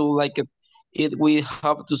glad you like it. We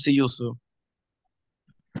hope to see you soon.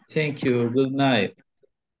 Thank you. Good night.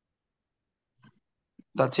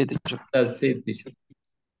 That's it, teacher. That's it, teacher.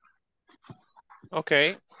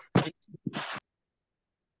 Okay.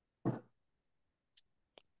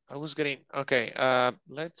 I was getting, okay,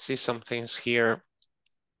 let's see some things here.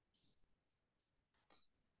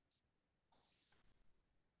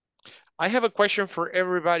 I have a question for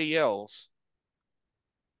everybody else.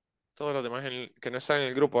 Todos los demás que no están en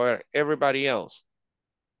el grupo, a ver, everybody else.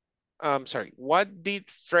 I'm sorry, what did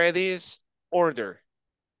Freddy's order?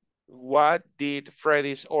 What did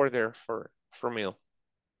Freddy's order for meal?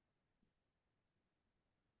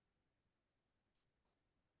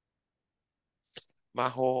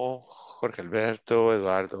 Majo, Jorge Alberto,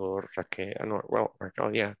 Eduardo, Raquel, no, well,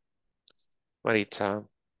 Raquel, yeah. Maritza.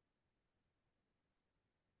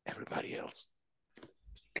 Everybody else.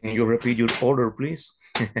 Can you repeat your order, please?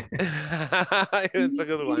 That's a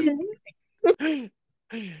good one.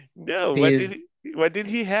 No, what did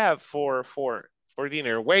he have for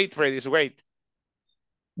dinner? Wait, Freddy's, wait.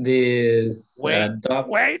 This duck.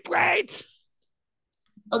 Wait.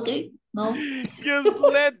 Okay, no. Just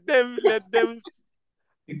let them. Okay.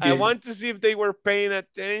 I want to see if they were paying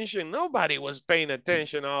attention. Nobody was paying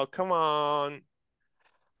attention. Oh, come on.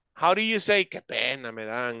 How do you say que pena me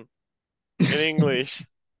dan in English?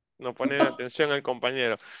 No ponen atención al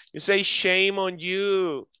compañero. You say shame on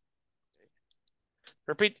you.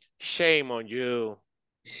 Repeat, shame on you.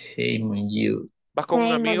 Shame on you. Vas con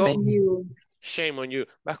un amigo. Shame on you.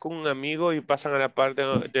 Vas con un amigo y pasan a la parte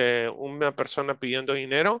de una persona pidiendo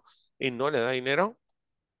dinero y no le da dinero.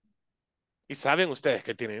 Y saben ustedes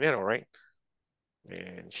que tiene dinero, right?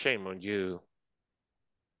 And shame on you.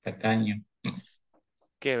 Tacaño.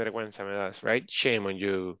 Qué vergüenza me das, right? Shame on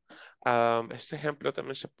you. Este ejemplo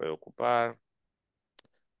también se puede ocupar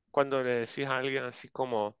cuando le decís a alguien así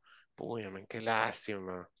como, uy, man, qué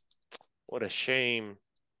lástima. What a shame.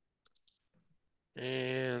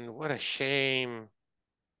 And what a shame.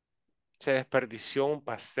 Se desperdició un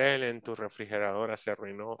pastel en tu refrigeradora, se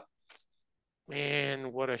arruinó.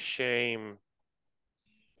 Man, what a shame.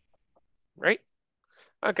 Right?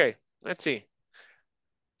 Okay, let's see.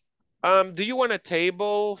 Do you want a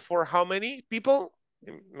table for how many people?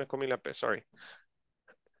 Me comí la P, sorry.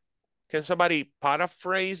 Can somebody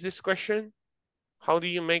paraphrase this question? How do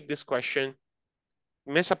you make this question?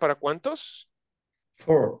 ¿Mesa para cuántos?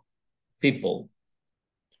 4 people.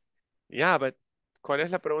 Yeah, but ¿cuál es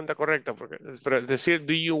la pregunta correcta? Porque es decir,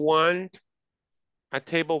 do you want a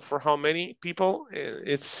table for how many people?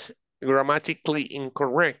 It's grammatically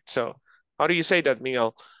incorrect. So how do you say that,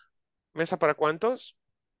 Miguel? ¿Mesa para cuántos?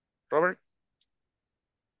 Robert?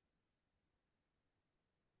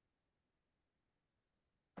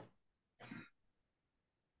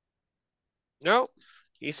 No?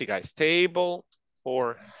 Easy, guys. Table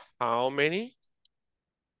for how many?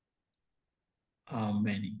 How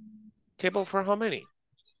many? Table for how many?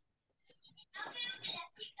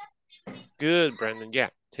 Good, Brandon. Yeah.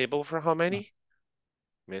 Table for how many?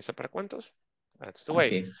 Mesa para cuántos? That's the way.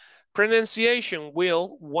 Okay. Pronunciation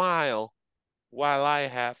will, while I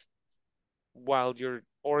have, while your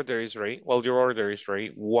order is ready, while your order is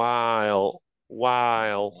ready, while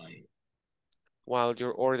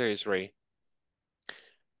your order is ready.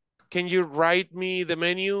 Can you write me the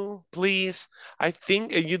menu, please? I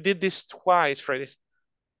think you did this twice, Freddy.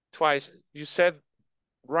 Twice. You said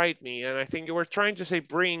write me, and I think you were trying to say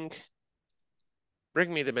bring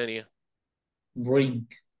me the menu. Bring.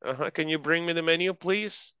 Can you bring me the menu,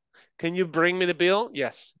 please? Can you bring me the bill?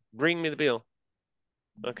 Yes, bring me the bill.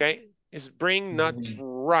 Okay, it's bring, not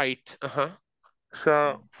write.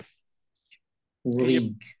 So,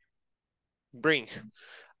 bring.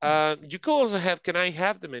 You could also have, can I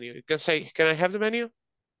have the menu? You can say, can I have the menu?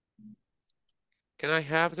 Can I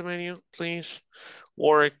have the menu, please?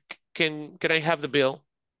 Or can I have the bill?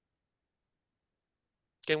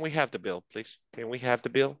 Can we have the bill, please? Can we have the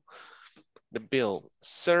bill? The bill.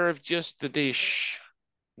 Serve just the dish,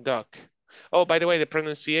 duck. Oh, by the way, the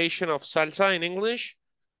pronunciation of salsa in English,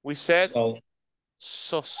 we said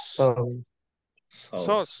sauce.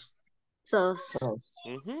 Sauce.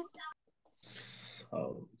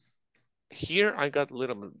 Here I got a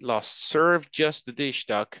little bit lost. Serve just the dish,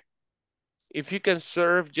 duck. If you can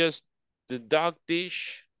serve just the duck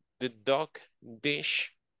dish, it's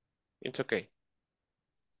okay.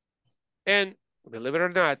 And believe it or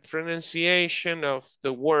not, pronunciation of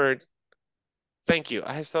the word thank you.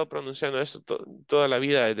 Has estado pronunciando esto toda la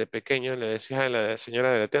vida desde pequeño. Le decía a la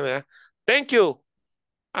señora de la tienda, thank you.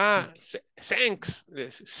 Ah, thanks.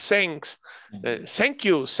 Thanks. Thank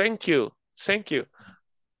you. Thank you. Thank you.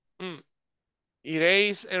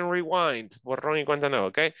 Erase and rewind. Borrón y cuenta nueva,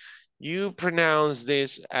 okay? You pronounce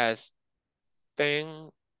this as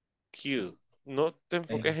thank you. No te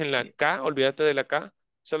enfoques en la K, olvídate de la K.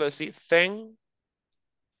 Solo decir thank,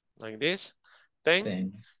 like this.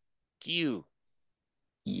 Thank you.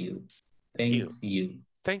 You. Thanks you.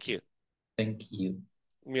 Thank you. Thank you.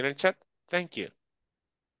 Mira el chat. Thank you.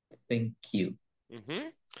 Thank you.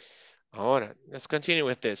 Ahora, let's continue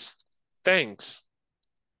with this. Thanks.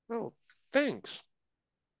 Oh, thanks.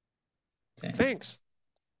 Thanks.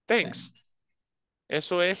 Thanks.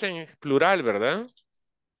 Eso es en plural, ¿verdad?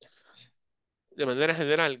 De manera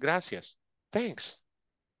general, gracias. Thanks.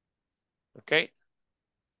 ¿Ok?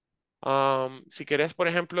 Si querés, por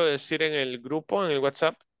ejemplo, decir en el grupo, en el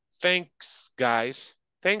WhatsApp, thanks, guys.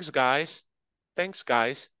 Thanks, guys. Thanks,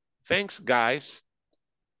 guys. Thanks, guys.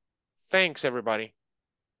 Thanks, everybody.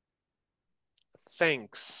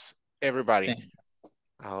 Thanks, everybody.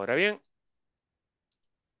 Ahora bien,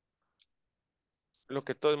 lo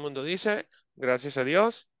que todo el mundo dice, gracias a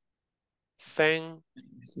Dios. Thank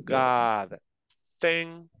God.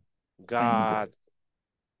 Thank God.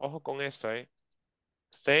 Ojo con esto,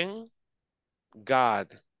 Thank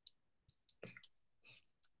God.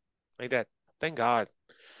 Like that. Thank God.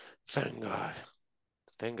 Thank God.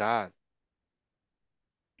 Thank God.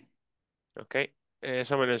 Ok.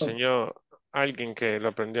 Eso me lo enseñó alguien que lo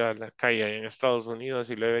aprendió a la calle en Estados Unidos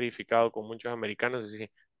y lo he verificado con muchos americanos.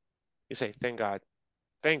 Dice, thank God.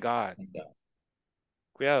 Thank God.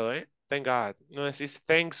 Cuidado, Thank God. No decís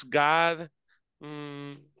thanks God.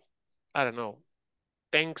 I don't know.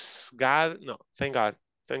 Thanks God. No, thank God.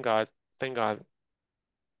 Thank God. Thank God.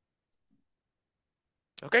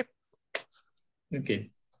 Okay.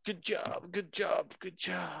 Okay. Good job. Good job. Good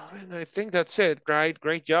job. And I think that's it, right?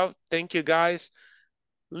 Great job. Thank you, guys.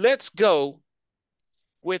 Let's go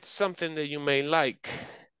with something that you may like.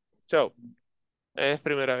 So, es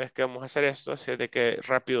primera vez que vamos a hacer esto, así de que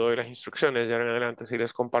rápido doy las instrucciones. De ahora en adelante, si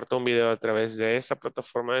les comparto un video a través de esta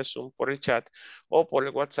plataforma de Zoom por el chat o por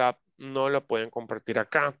el WhatsApp, no lo pueden compartir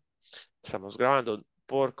acá. Estamos grabando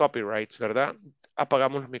por copyrights, ¿verdad?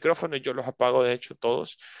 Apagamos los micrófonos, yo los apago, de hecho,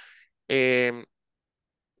 todos.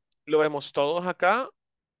 Lo vemos todos acá,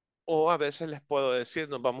 o a veces les puedo decir,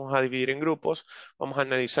 nos vamos a dividir en grupos, vamos a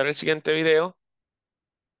analizar el siguiente video,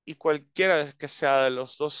 y cualquiera que sea de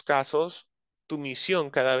los dos casos, tu misión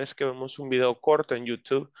cada vez que vemos un video corto en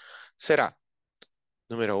YouTube será,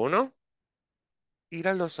 número 1, ir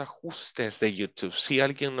a los ajustes de YouTube. Si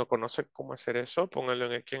alguien no conoce cómo hacer eso,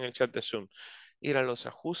 pónganlo aquí en el chat de Zoom. Ir a los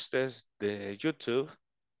ajustes de YouTube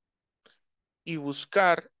y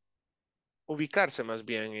ubicarse más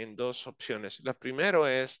bien en dos opciones. La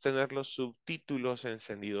primera es tener los subtítulos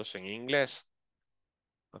encendidos en inglés.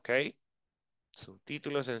 ¿Ok?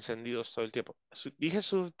 Subtítulos encendidos todo el tiempo. Dije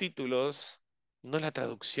subtítulos, no la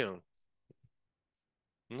traducción.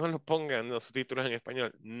 No lo pongan los subtítulos en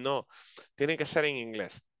español. No. Tienen que ser en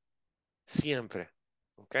inglés. Siempre.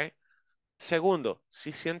 ¿Ok? Segundo,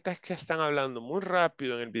 si sientes que están hablando muy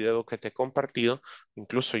rápido en el video que te he compartido,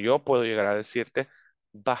 incluso yo puedo llegar a decirte,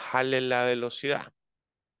 bájale la velocidad.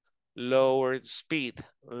 Lower speed.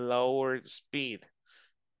 Lower speed.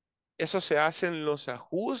 Eso se hace en los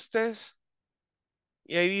ajustes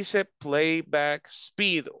y ahí dice playback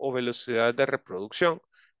speed o velocidad de reproducción.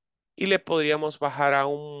 Y le podríamos bajar a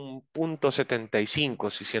un .75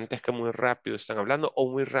 si sientes que muy rápido están hablando o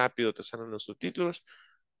muy rápido te salen los subtítulos.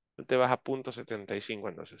 Te vas a .75.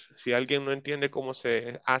 Entonces, si alguien no entiende cómo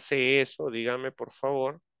se hace eso, dígame por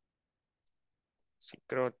favor. Sí,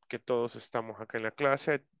 creo que todos estamos acá en la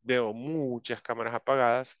clase. Veo muchas cámaras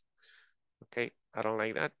apagadas. Ok, I don't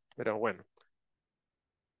like that, pero bueno.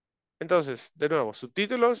 Entonces, de nuevo,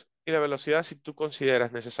 subtítulos y la velocidad si tú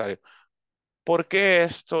consideras necesario. ¿Por qué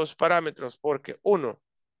estos parámetros? Porque uno,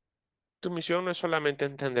 tu misión no es solamente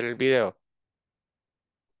entender el video.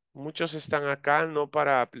 Muchos están acá no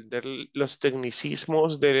para aprender los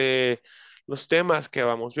tecnicismos de los temas que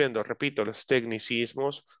vamos viendo. Repito, los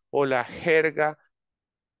tecnicismos o la jerga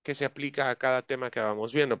que se aplica a cada tema que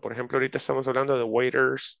vamos viendo. Por ejemplo, ahorita estamos hablando de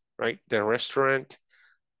waiters, right? De restaurant.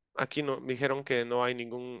 Aquí no, me dijeron que no hay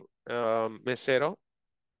ningún mesero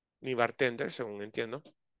ni bartender, según entiendo.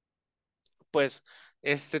 Pues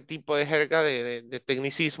este tipo de jerga de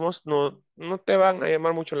tecnicismos no te van a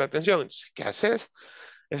llamar mucho la atención. Entonces, ¿qué haces?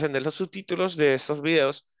 Encender los subtítulos de estos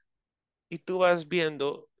videos y tú vas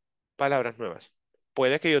viendo palabras nuevas.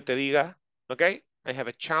 Puede que yo te diga, okay, I have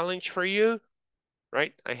a challenge for you,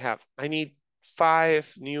 right? I need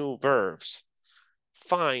 5 new verbs.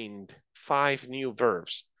 Find 5 new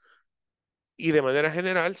verbs. Y de manera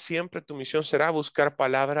general, siempre tu misión será buscar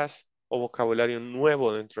palabras o vocabulario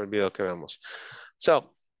nuevo dentro del video que vemos.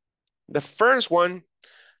 So, the first one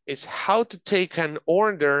is how to take an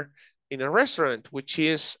order in a restaurant, which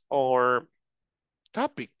is our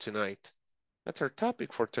topic tonight. That's our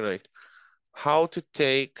topic for tonight. How to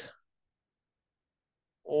take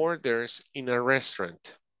orders in a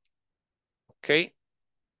restaurant. Okay.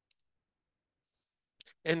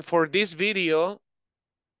 And for this video,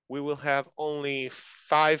 we will have only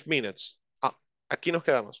 5 minutes. Ah, aquí nos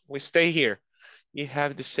quedamos. We stay here. You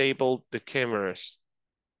have disabled the cameras.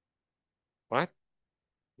 What?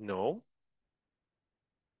 No.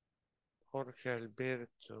 Jorge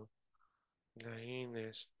Alberto, La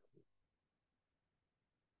Inés.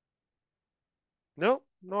 No,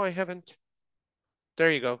 no, I haven't.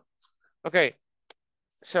 There you go. Okay.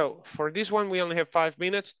 So for this one, we only have 5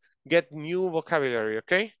 minutes. Get new vocabulary,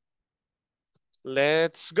 okay?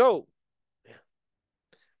 Let's go.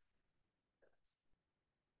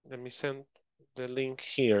 Let me send the link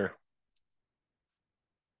here.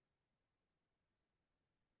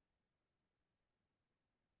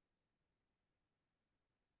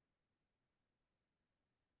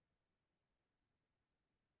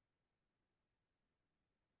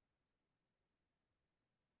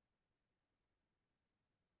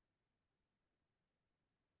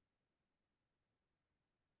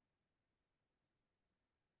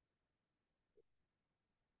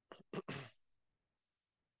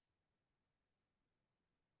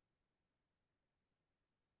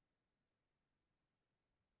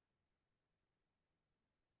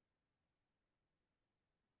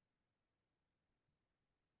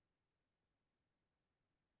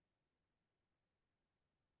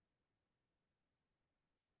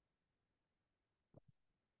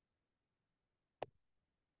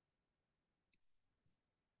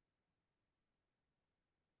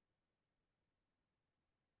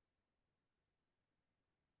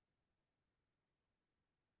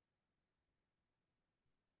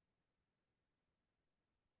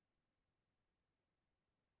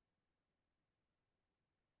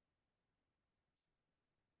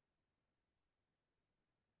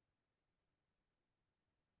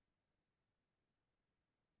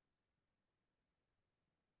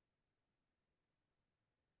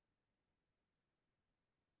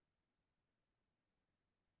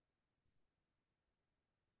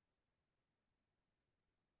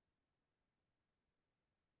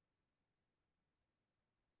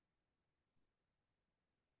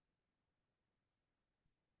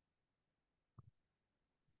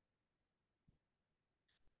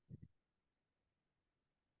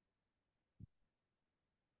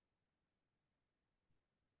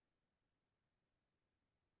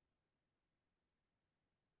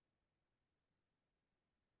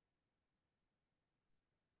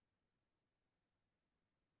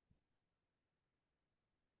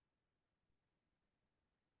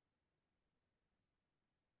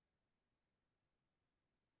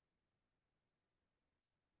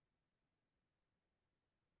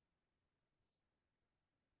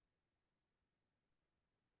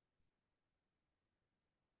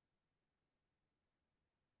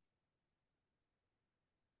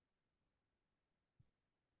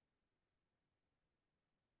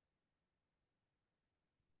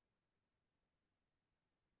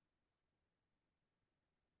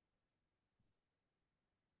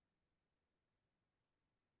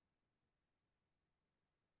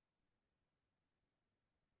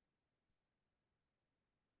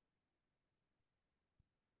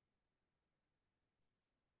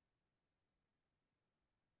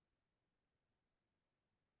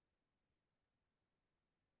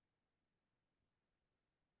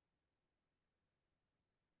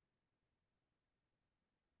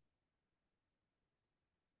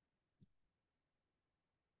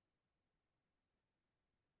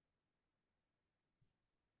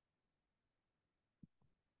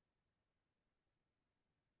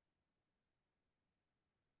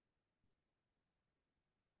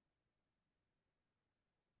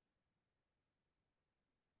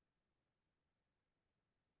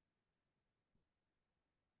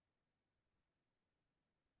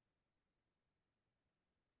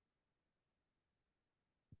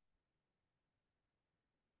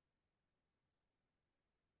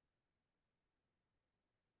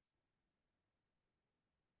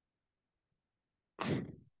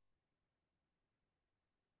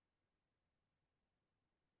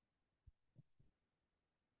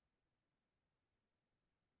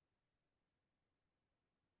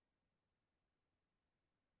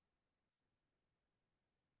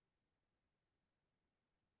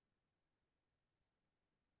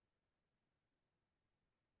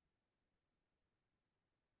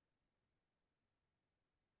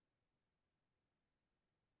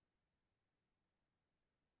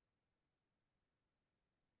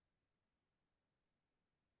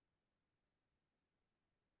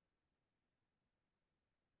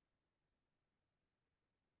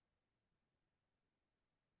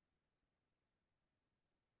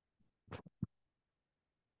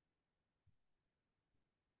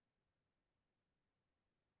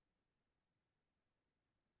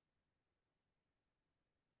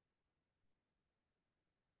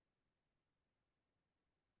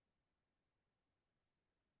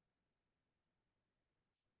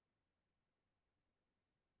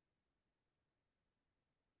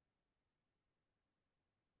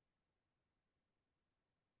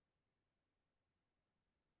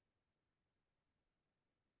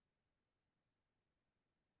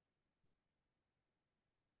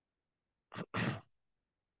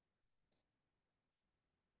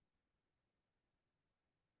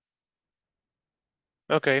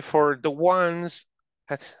 Okay, for the ones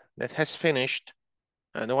that has finished,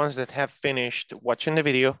 the ones that have finished watching the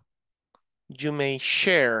video, you may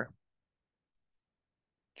share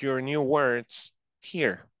your new words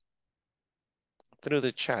here through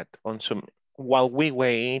the chat on Zoom while we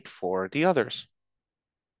wait for the others.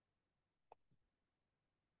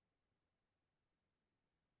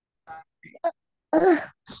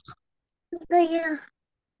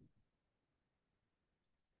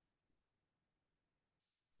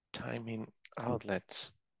 Timing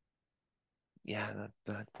outlets. Yeah,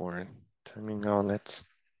 that word. Timing outlets.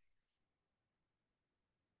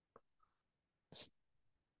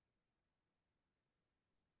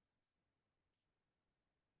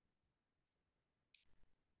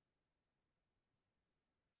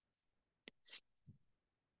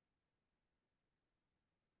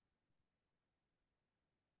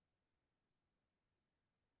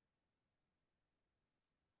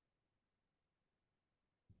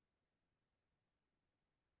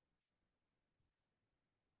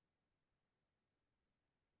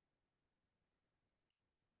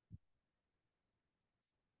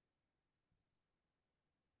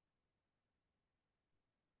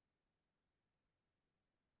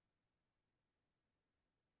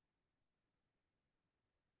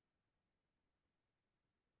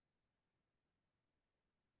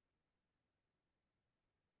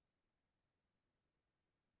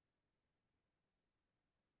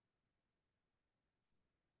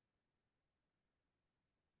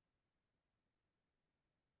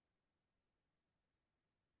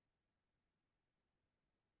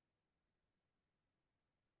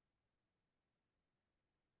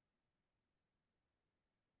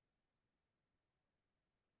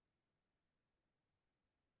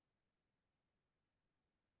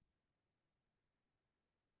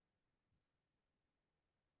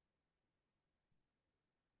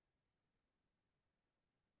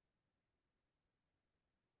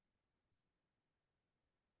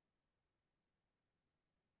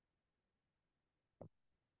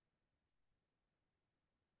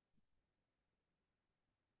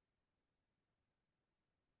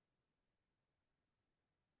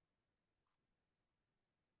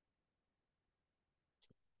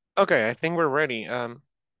 Okay, I think we're ready.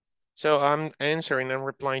 So I'm answering and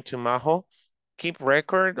replying to Majo. Keep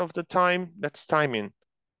record of the time. That's timing.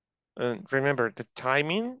 Remember, the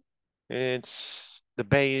timing, it's the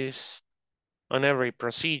base on every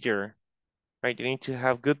procedure, right? You need to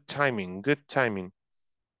have good timing, good timing.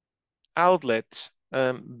 Outlets,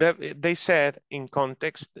 they said in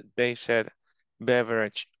context, they said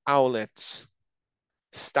beverage outlets,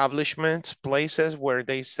 establishments, places where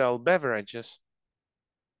they sell beverages.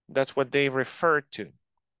 That's what they refer to.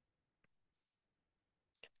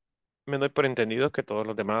 Me doy por entendido que todos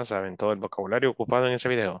los demás saben todo el vocabulario ocupado en ese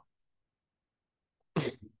video.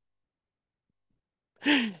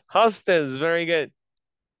 Hostess, very good.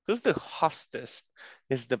 Who's the hostess?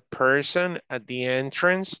 Is the person at the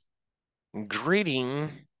entrance greeting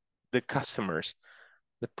the customers.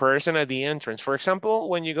 The person at the entrance. For example,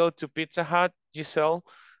 when you go to Pizza Hut, Giselle,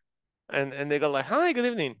 and they go like, hi, good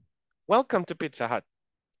evening. Welcome to Pizza Hut.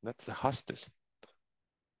 That's the hostess.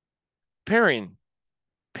 Pairing.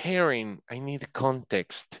 Pairing, I need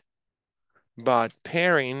context. But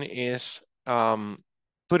pairing is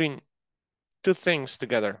putting two things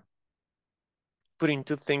together. Putting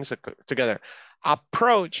two things together.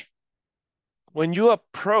 Approach. When you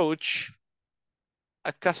approach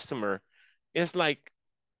a customer, it's like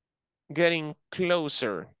getting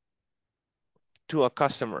closer to a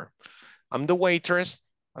customer. I'm the waitress,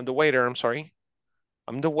 I'm the waiter, I'm sorry.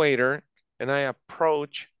 I'm the waiter and I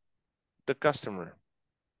approach the customer.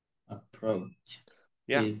 Approach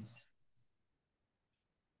yeah. is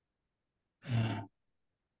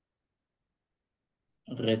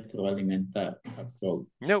retroalimentar. Approach.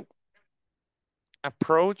 No.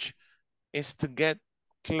 Approach is to get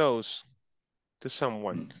close to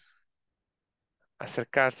someone.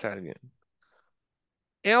 Acercarse a alguien.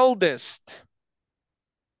 Eldest.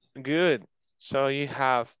 Good. So you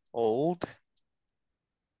have old,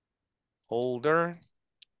 older,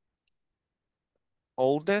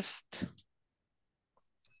 oldest.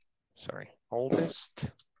 Sorry, oldest.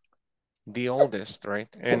 The oldest, right?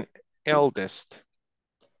 And eldest.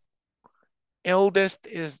 Eldest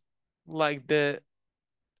is like the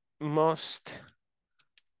most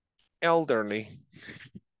elderly.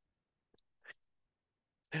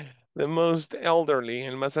 The most elderly,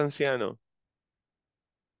 el más anciano.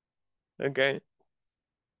 Okay.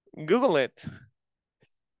 Google it.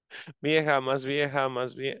 Vieja, más vieja,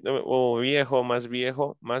 más viejo, o viejo, más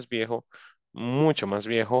viejo, más viejo, mucho más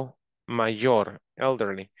viejo, mayor,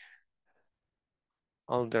 elderly.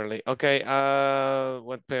 Elderly. Okay,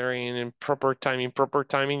 what pairing in proper timing? Proper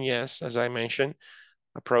timing, yes, as I mentioned.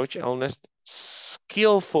 Approach, illness.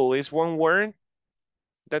 Skillful is one word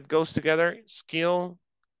that goes together.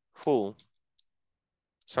 Skillful.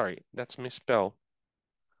 Sorry, that's misspelled.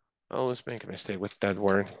 I always make a mistake with that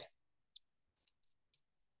word.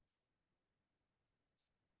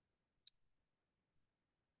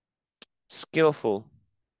 Skillful.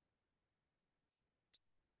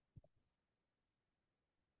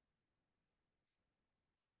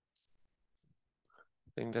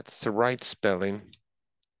 I think that's the right spelling.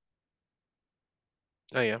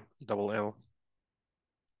 Oh yeah, double L.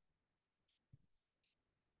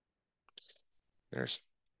 There's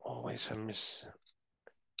always a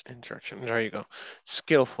interaction. There you go.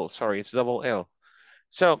 Skillful, sorry, it's double L.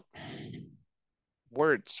 So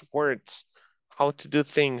words, how to do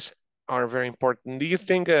things are very important. Do you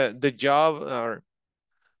think the job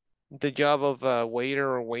of a waiter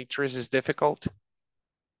or waitress is difficult?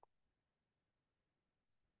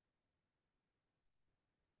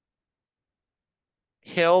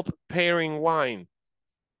 Help pairing wine.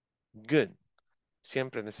 Good.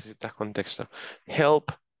 Siempre necesitas contexto.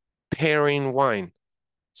 Help pairing wine.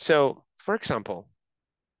 So, for example,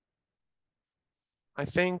 I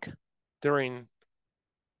think during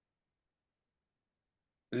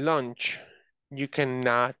lunch, you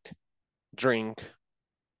cannot drink,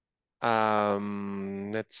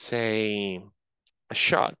 let's say, a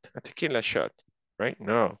tequila shot, right?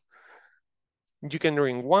 No. You can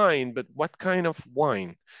drink wine, but what kind of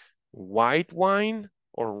wine? White wine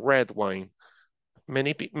or red wine?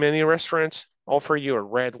 Many restaurants offer you a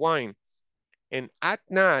red wine, and at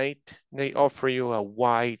night they offer you a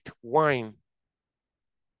white wine.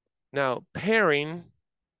 Now,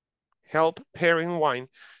 help pairing wine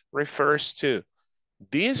refers to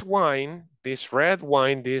this wine, this red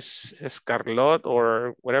wine, this escargot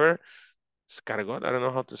or whatever, escargot, I don't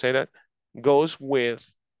know how to say that, goes with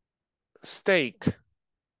steak,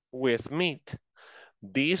 with meat.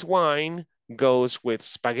 This wine goes with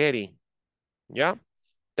spaghetti. Yeah,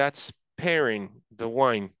 that's pairing the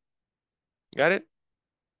wine. Got it?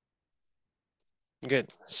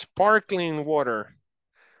 Good. Sparkling water.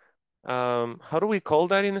 How do we call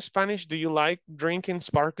that in Spanish? Do you like drinking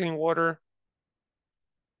sparkling water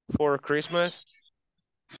for Christmas?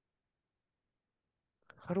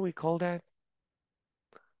 How do we call that?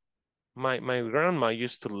 My grandma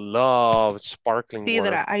used to love sparkling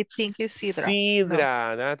water. Sidra, I think it's sidra.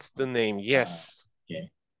 Sidra, that's the name. Yes. Yeah.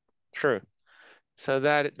 True. So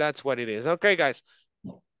that's what it is. Okay, guys.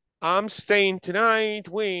 I'm staying tonight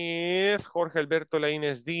with Jorge Alberto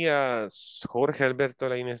Lainez Diaz. Jorge Alberto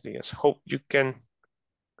Lainez Diaz. Hope you can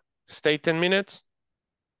stay 10 minutes.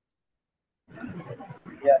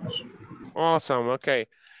 Yes. Awesome. Okay.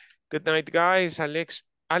 Good night, guys. Alex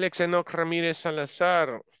Enoch Ramirez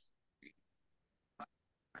Salazar.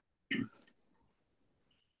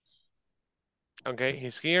 Okay,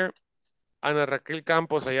 he's here. Ana Raquel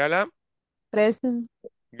Campos Ayala. Present.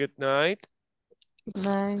 Good night. Good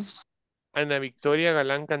night. Ana Victoria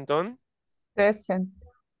Galán Cantón. Present.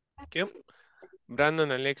 Thank you.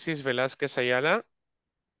 Brandon Alexis Velázquez Ayala.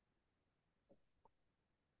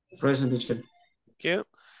 Present, teacher. Thank you.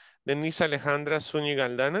 Denise Alejandra Zúñiga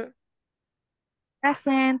Aldana.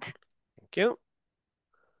 Present. Thank you.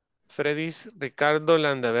 Fredis Ricardo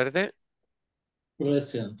Landaverde.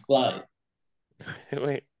 Present. Fly.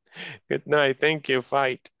 Wait. Good night. Thank you.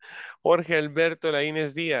 Fight. Jorge Alberto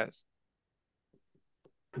Laínez Díaz.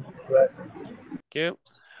 Present. Thank you.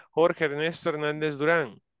 Jorge Ernesto Hernández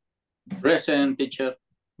Durán. Present, teacher.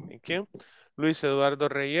 Thank you. Luis Eduardo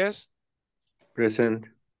Reyes. Present.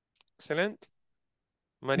 Excelente.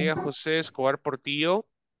 María José Escobar Portillo.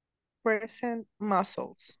 Present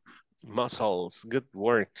muscles. Muscles. Good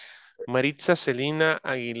word. Maritza Celina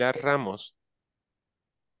Aguilar Ramos.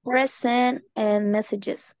 Present and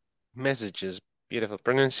messages. Messages. Beautiful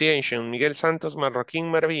pronunciation. Miguel Santos Marroquín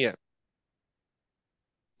Maravilla.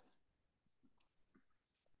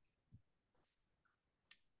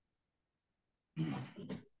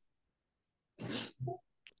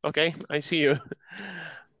 Okay, I see you.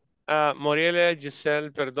 Morelia Giselle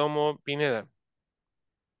Perdomo Pineda.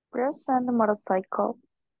 Present motorcycle.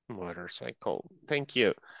 Motorcycle. Thank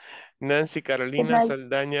you. Nancy Carolina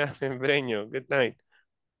Saldaña Membreño. Good night.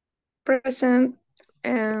 Present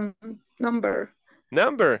and number.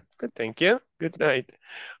 Number. Thank you. Good night.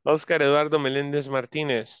 Oscar Eduardo Meléndez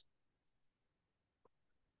Martínez.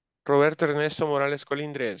 Roberto Ernesto Morales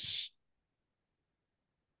Colindres.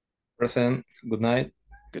 Present. Good night.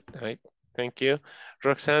 Good night. Thank you.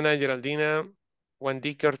 Roxana Geraldina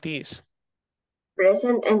Wandique Ortiz.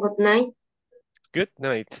 Present and good night. Good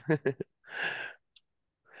night.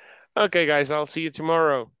 Okay, guys, I'll see you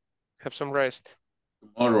tomorrow. Have some rest.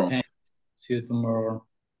 Tomorrow. Thanks. See you tomorrow.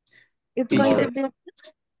 It's Teacher. going to be,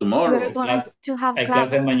 Tomorrow. we're going Clase- to have hay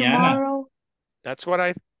class clase mañana. tomorrow. That's what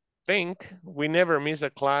I think. We never miss a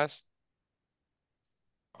class.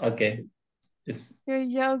 Okay. It's You're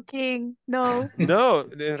joking. No. No,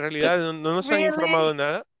 en realidad no nos han Really? informado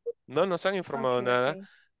nada. No nos han informado Okay, nada.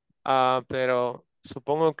 okay. Pero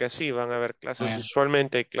supongo que sí, van a haber clases. Bueno.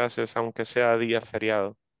 Usualmente hay clases, aunque sea día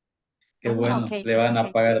feriado. qué bueno. Okay, Le van a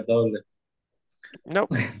okay. pagar doble. No.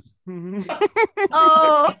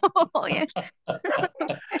 Oh, yes.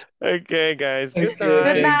 Okay, guys. Good Good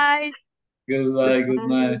night. night. Goodbye. Good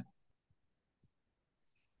night.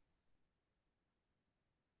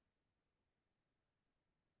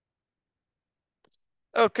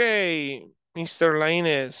 Ok, Mr.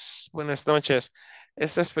 Lainez, buenas noches.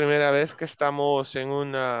 Esta es primera vez que estamos en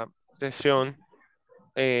una sesión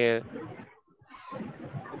de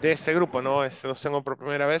este grupo, ¿no? Los tengo por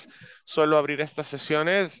primera vez. Solo abrir estas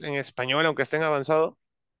sesiones en español, aunque estén avanzado,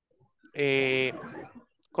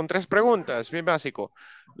 con 3 preguntas, bien básico.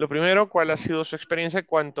 Lo primero, ¿cuál ha sido su experiencia en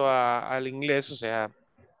cuanto al inglés? O sea,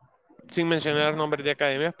 sin mencionar nombres de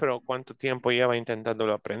academias, pero ¿cuánto tiempo lleva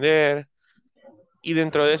intentándolo aprender? Y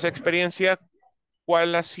dentro de esa experiencia,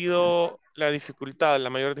 ¿cuál ha sido la dificultad?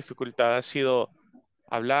 La mayor dificultad ha sido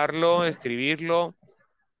hablarlo, escribirlo,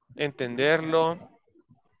 entenderlo.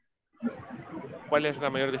 ¿Cuál es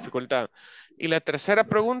la mayor dificultad? Y la tercera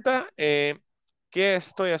pregunta, ¿qué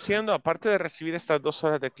estoy haciendo? Aparte de recibir estas 2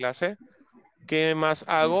 horas de clase, ¿qué más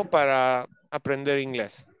hago para aprender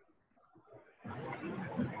inglés?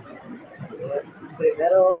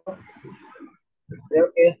 Primero,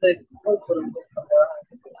 creo que estoy muy contento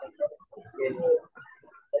porque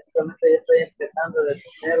actualmente yo estoy empezando de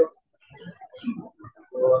primero.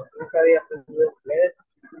 Nunca había aprendido inglés.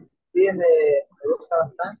 Sí, me gusta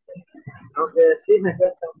bastante, aunque sí me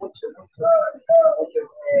cuesta mucho.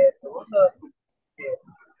 Segundo,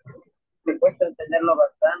 me cuesta entenderlo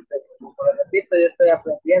bastante. Como repito, yo estoy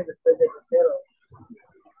aprendiendo, estoy de cero.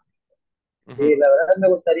 Y la verdad me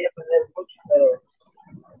gustaría aprender mucho, pero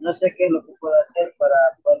no sé qué es lo que puedo hacer para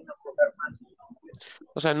poder enfocar más.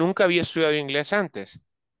 O sea, nunca había estudiado inglés antes.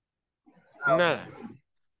 Nada.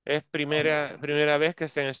 Es primera vez que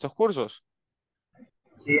está en estos cursos.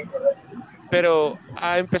 Sí, correcto. Pero,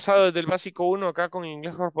 ¿ha empezado desde el básico 1 acá con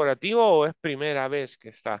inglés corporativo o es primera vez que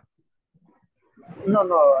está? No,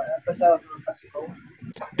 he empezado con el básico 1.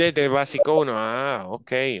 Desde el básico 1. Ah,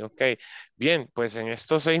 ok, ok. Bien, pues en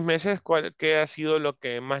estos 6 meses, ¿qué ha sido lo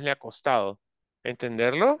que más le ha costado?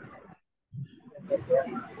 ¿Entenderlo?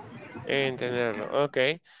 Entenderlo, ok.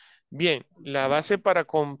 Bien, la base para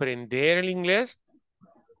comprender el inglés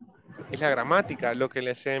es la gramática, lo que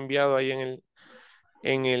les he enviado ahí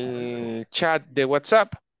en el chat de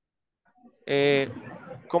WhatsApp.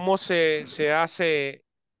 ¿Cómo se hace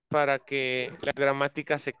para que la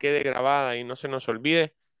gramática se quede grabada y no se nos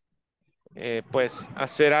olvide? Pues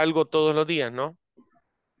hacer algo todos los días, ¿no?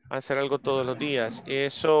 Hacer algo todos los días.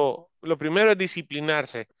 Eso, lo primero es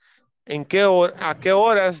disciplinarse. ¿A qué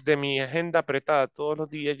horas de mi agenda apretada todos los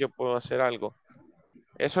días yo puedo hacer algo?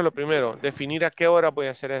 Eso es lo primero, definir a qué hora voy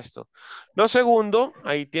a hacer esto. Lo segundo,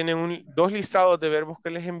 ahí tienen 2 listados de verbos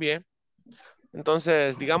que les envié.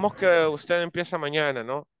 Entonces, digamos que usted empieza mañana,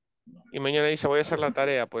 ¿no? Y mañana dice, voy a hacer la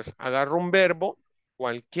tarea. Pues agarro un verbo,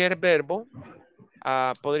 cualquier verbo.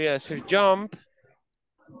 Podría decir jump.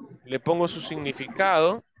 Le pongo su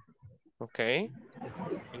significado, ¿ok?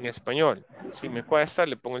 En español. Si me cuesta,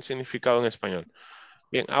 le pongo el significado en español.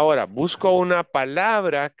 Bien, ahora busco una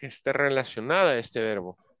palabra que esté relacionada a este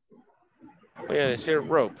verbo. Voy a decir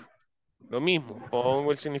rope. Lo mismo,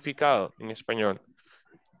 pongo el significado en español.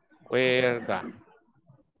 Cuerda.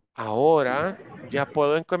 Ahora ya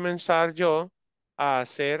puedo comenzar yo a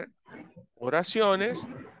hacer oraciones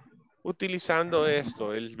utilizando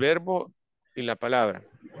esto, el verbo y la palabra.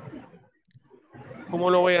 ¿Cómo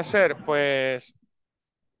lo voy a hacer? Pues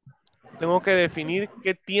tengo que definir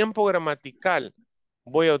qué tiempo gramatical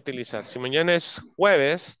voy a utilizar. Si mañana es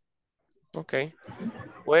jueves, ok,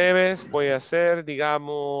 jueves voy a hacer,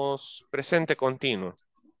 digamos, presente continuo.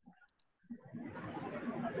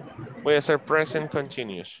 Voy a hacer present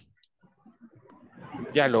continuous.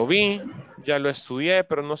 Ya lo vi, ya lo estudié,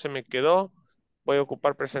 pero no se me quedó. Voy a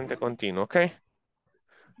ocupar presente continuo, ¿ok?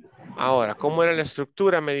 Ahora, ¿cómo era la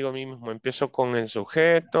estructura? Me digo a mí mismo, empiezo con el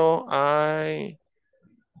sujeto,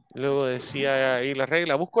 luego decía ahí la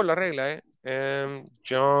regla, busco la regla,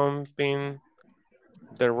 jumping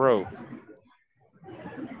the rope.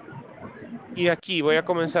 Y aquí voy a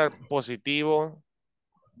comenzar positivo,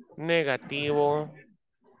 negativo,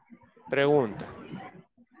 pregunta.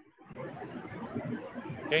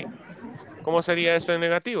 ¿Ok? ¿Cómo sería esto en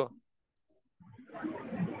negativo?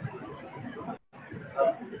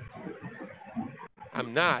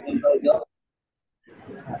 I'm not.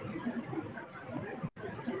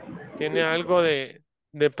 Tiene algo de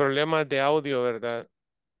problemas de audio, ¿verdad?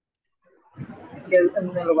 Que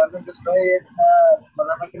en el lugar donde estoy con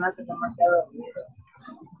la máquina hace demasiado ruido.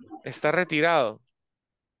 Está retirado.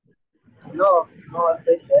 No, no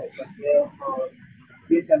estoy cerca, que como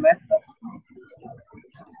 15 metros.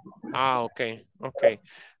 Ah, ok, ok.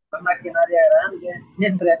 Una maquinaria grande,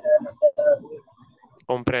 siempre hace demasiado ruido.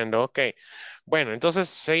 Comprendo, ok. Bueno, entonces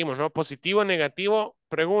seguimos, ¿no? Positivo, negativo,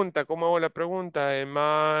 pregunta. ¿Cómo hago la pregunta? Am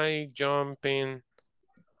I jumping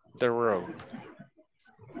the rope?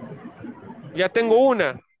 Ya tengo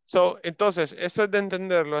una. Entonces, esto es de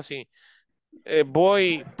entenderlo así.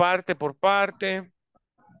 Voy parte por parte.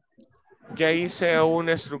 Ya hice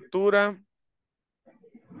una estructura.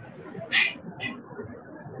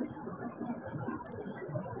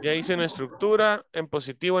 Ya hice una estructura en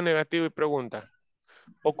positivo, negativo y pregunta.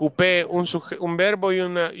 Ocupé un verbo y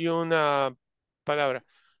una palabra.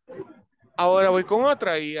 Ahora voy con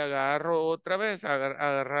otra y agarro otra vez,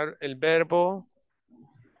 agarrar el verbo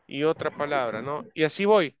y otra palabra, ¿no? Y así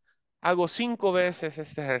voy. Hago 5 veces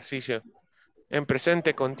este ejercicio. En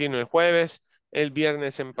presente continuo el jueves, el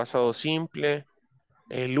viernes en pasado simple,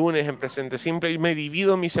 el lunes en presente simple y me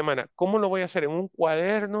divido mi semana. ¿Cómo lo voy a hacer? En un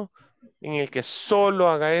cuaderno en el que solo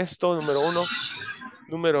haga esto, número 1.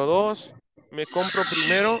 Número 2, me compro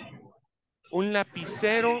primero un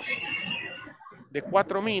lapicero de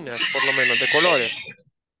 4 minas, por lo menos, de colores.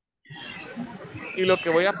 Y lo que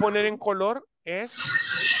voy a poner en color es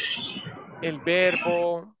el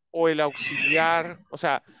verbo o el auxiliar, o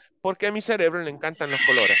sea, porque a mi cerebro le encantan los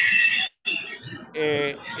colores.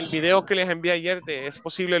 El video que les envié ayer de ¿Es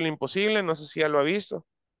posible lo imposible? No sé si ya lo ha visto.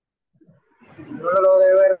 No lo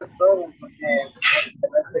logré ver todo porque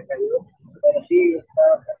se cayó, pero sí está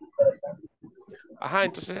bastante interesante. Ajá,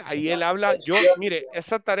 entonces ahí él habla, mire,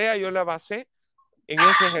 esta tarea yo la basé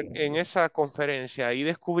en esa conferencia. Ahí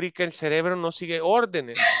descubrí que el cerebro no sigue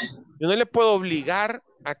órdenes. Yo no le puedo obligar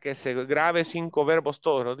a que se grabe 5 verbos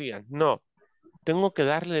todos los días. No, tengo que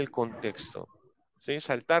darle el contexto. ¿Sí?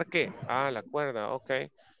 ¿Saltar qué? Ah, la cuerda, ok.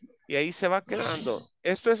 Y ahí se va quedando.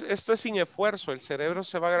 Esto es sin esfuerzo. El cerebro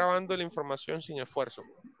se va grabando la información sin esfuerzo.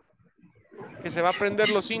 ¿Que se va a aprender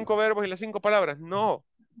los 5 verbos y las 5 palabras? No,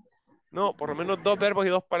 no, por lo menos 2 verbos y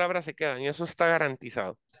 2 palabras se quedan y eso está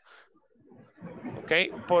garantizado. ¿Ok?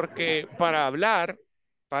 Porque para hablar,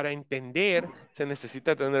 para entender, se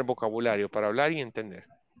necesita tener vocabulario para hablar y entender.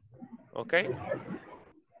 ¿Ok?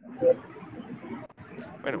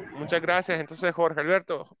 Bueno, muchas gracias. Entonces, Jorge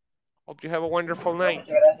Alberto, hope you have a wonderful night.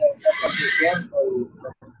 Muchas gracias por su tiempo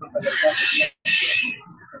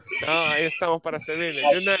y No, ahí estamos para servirle.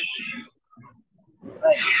 Good night.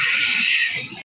 Bye.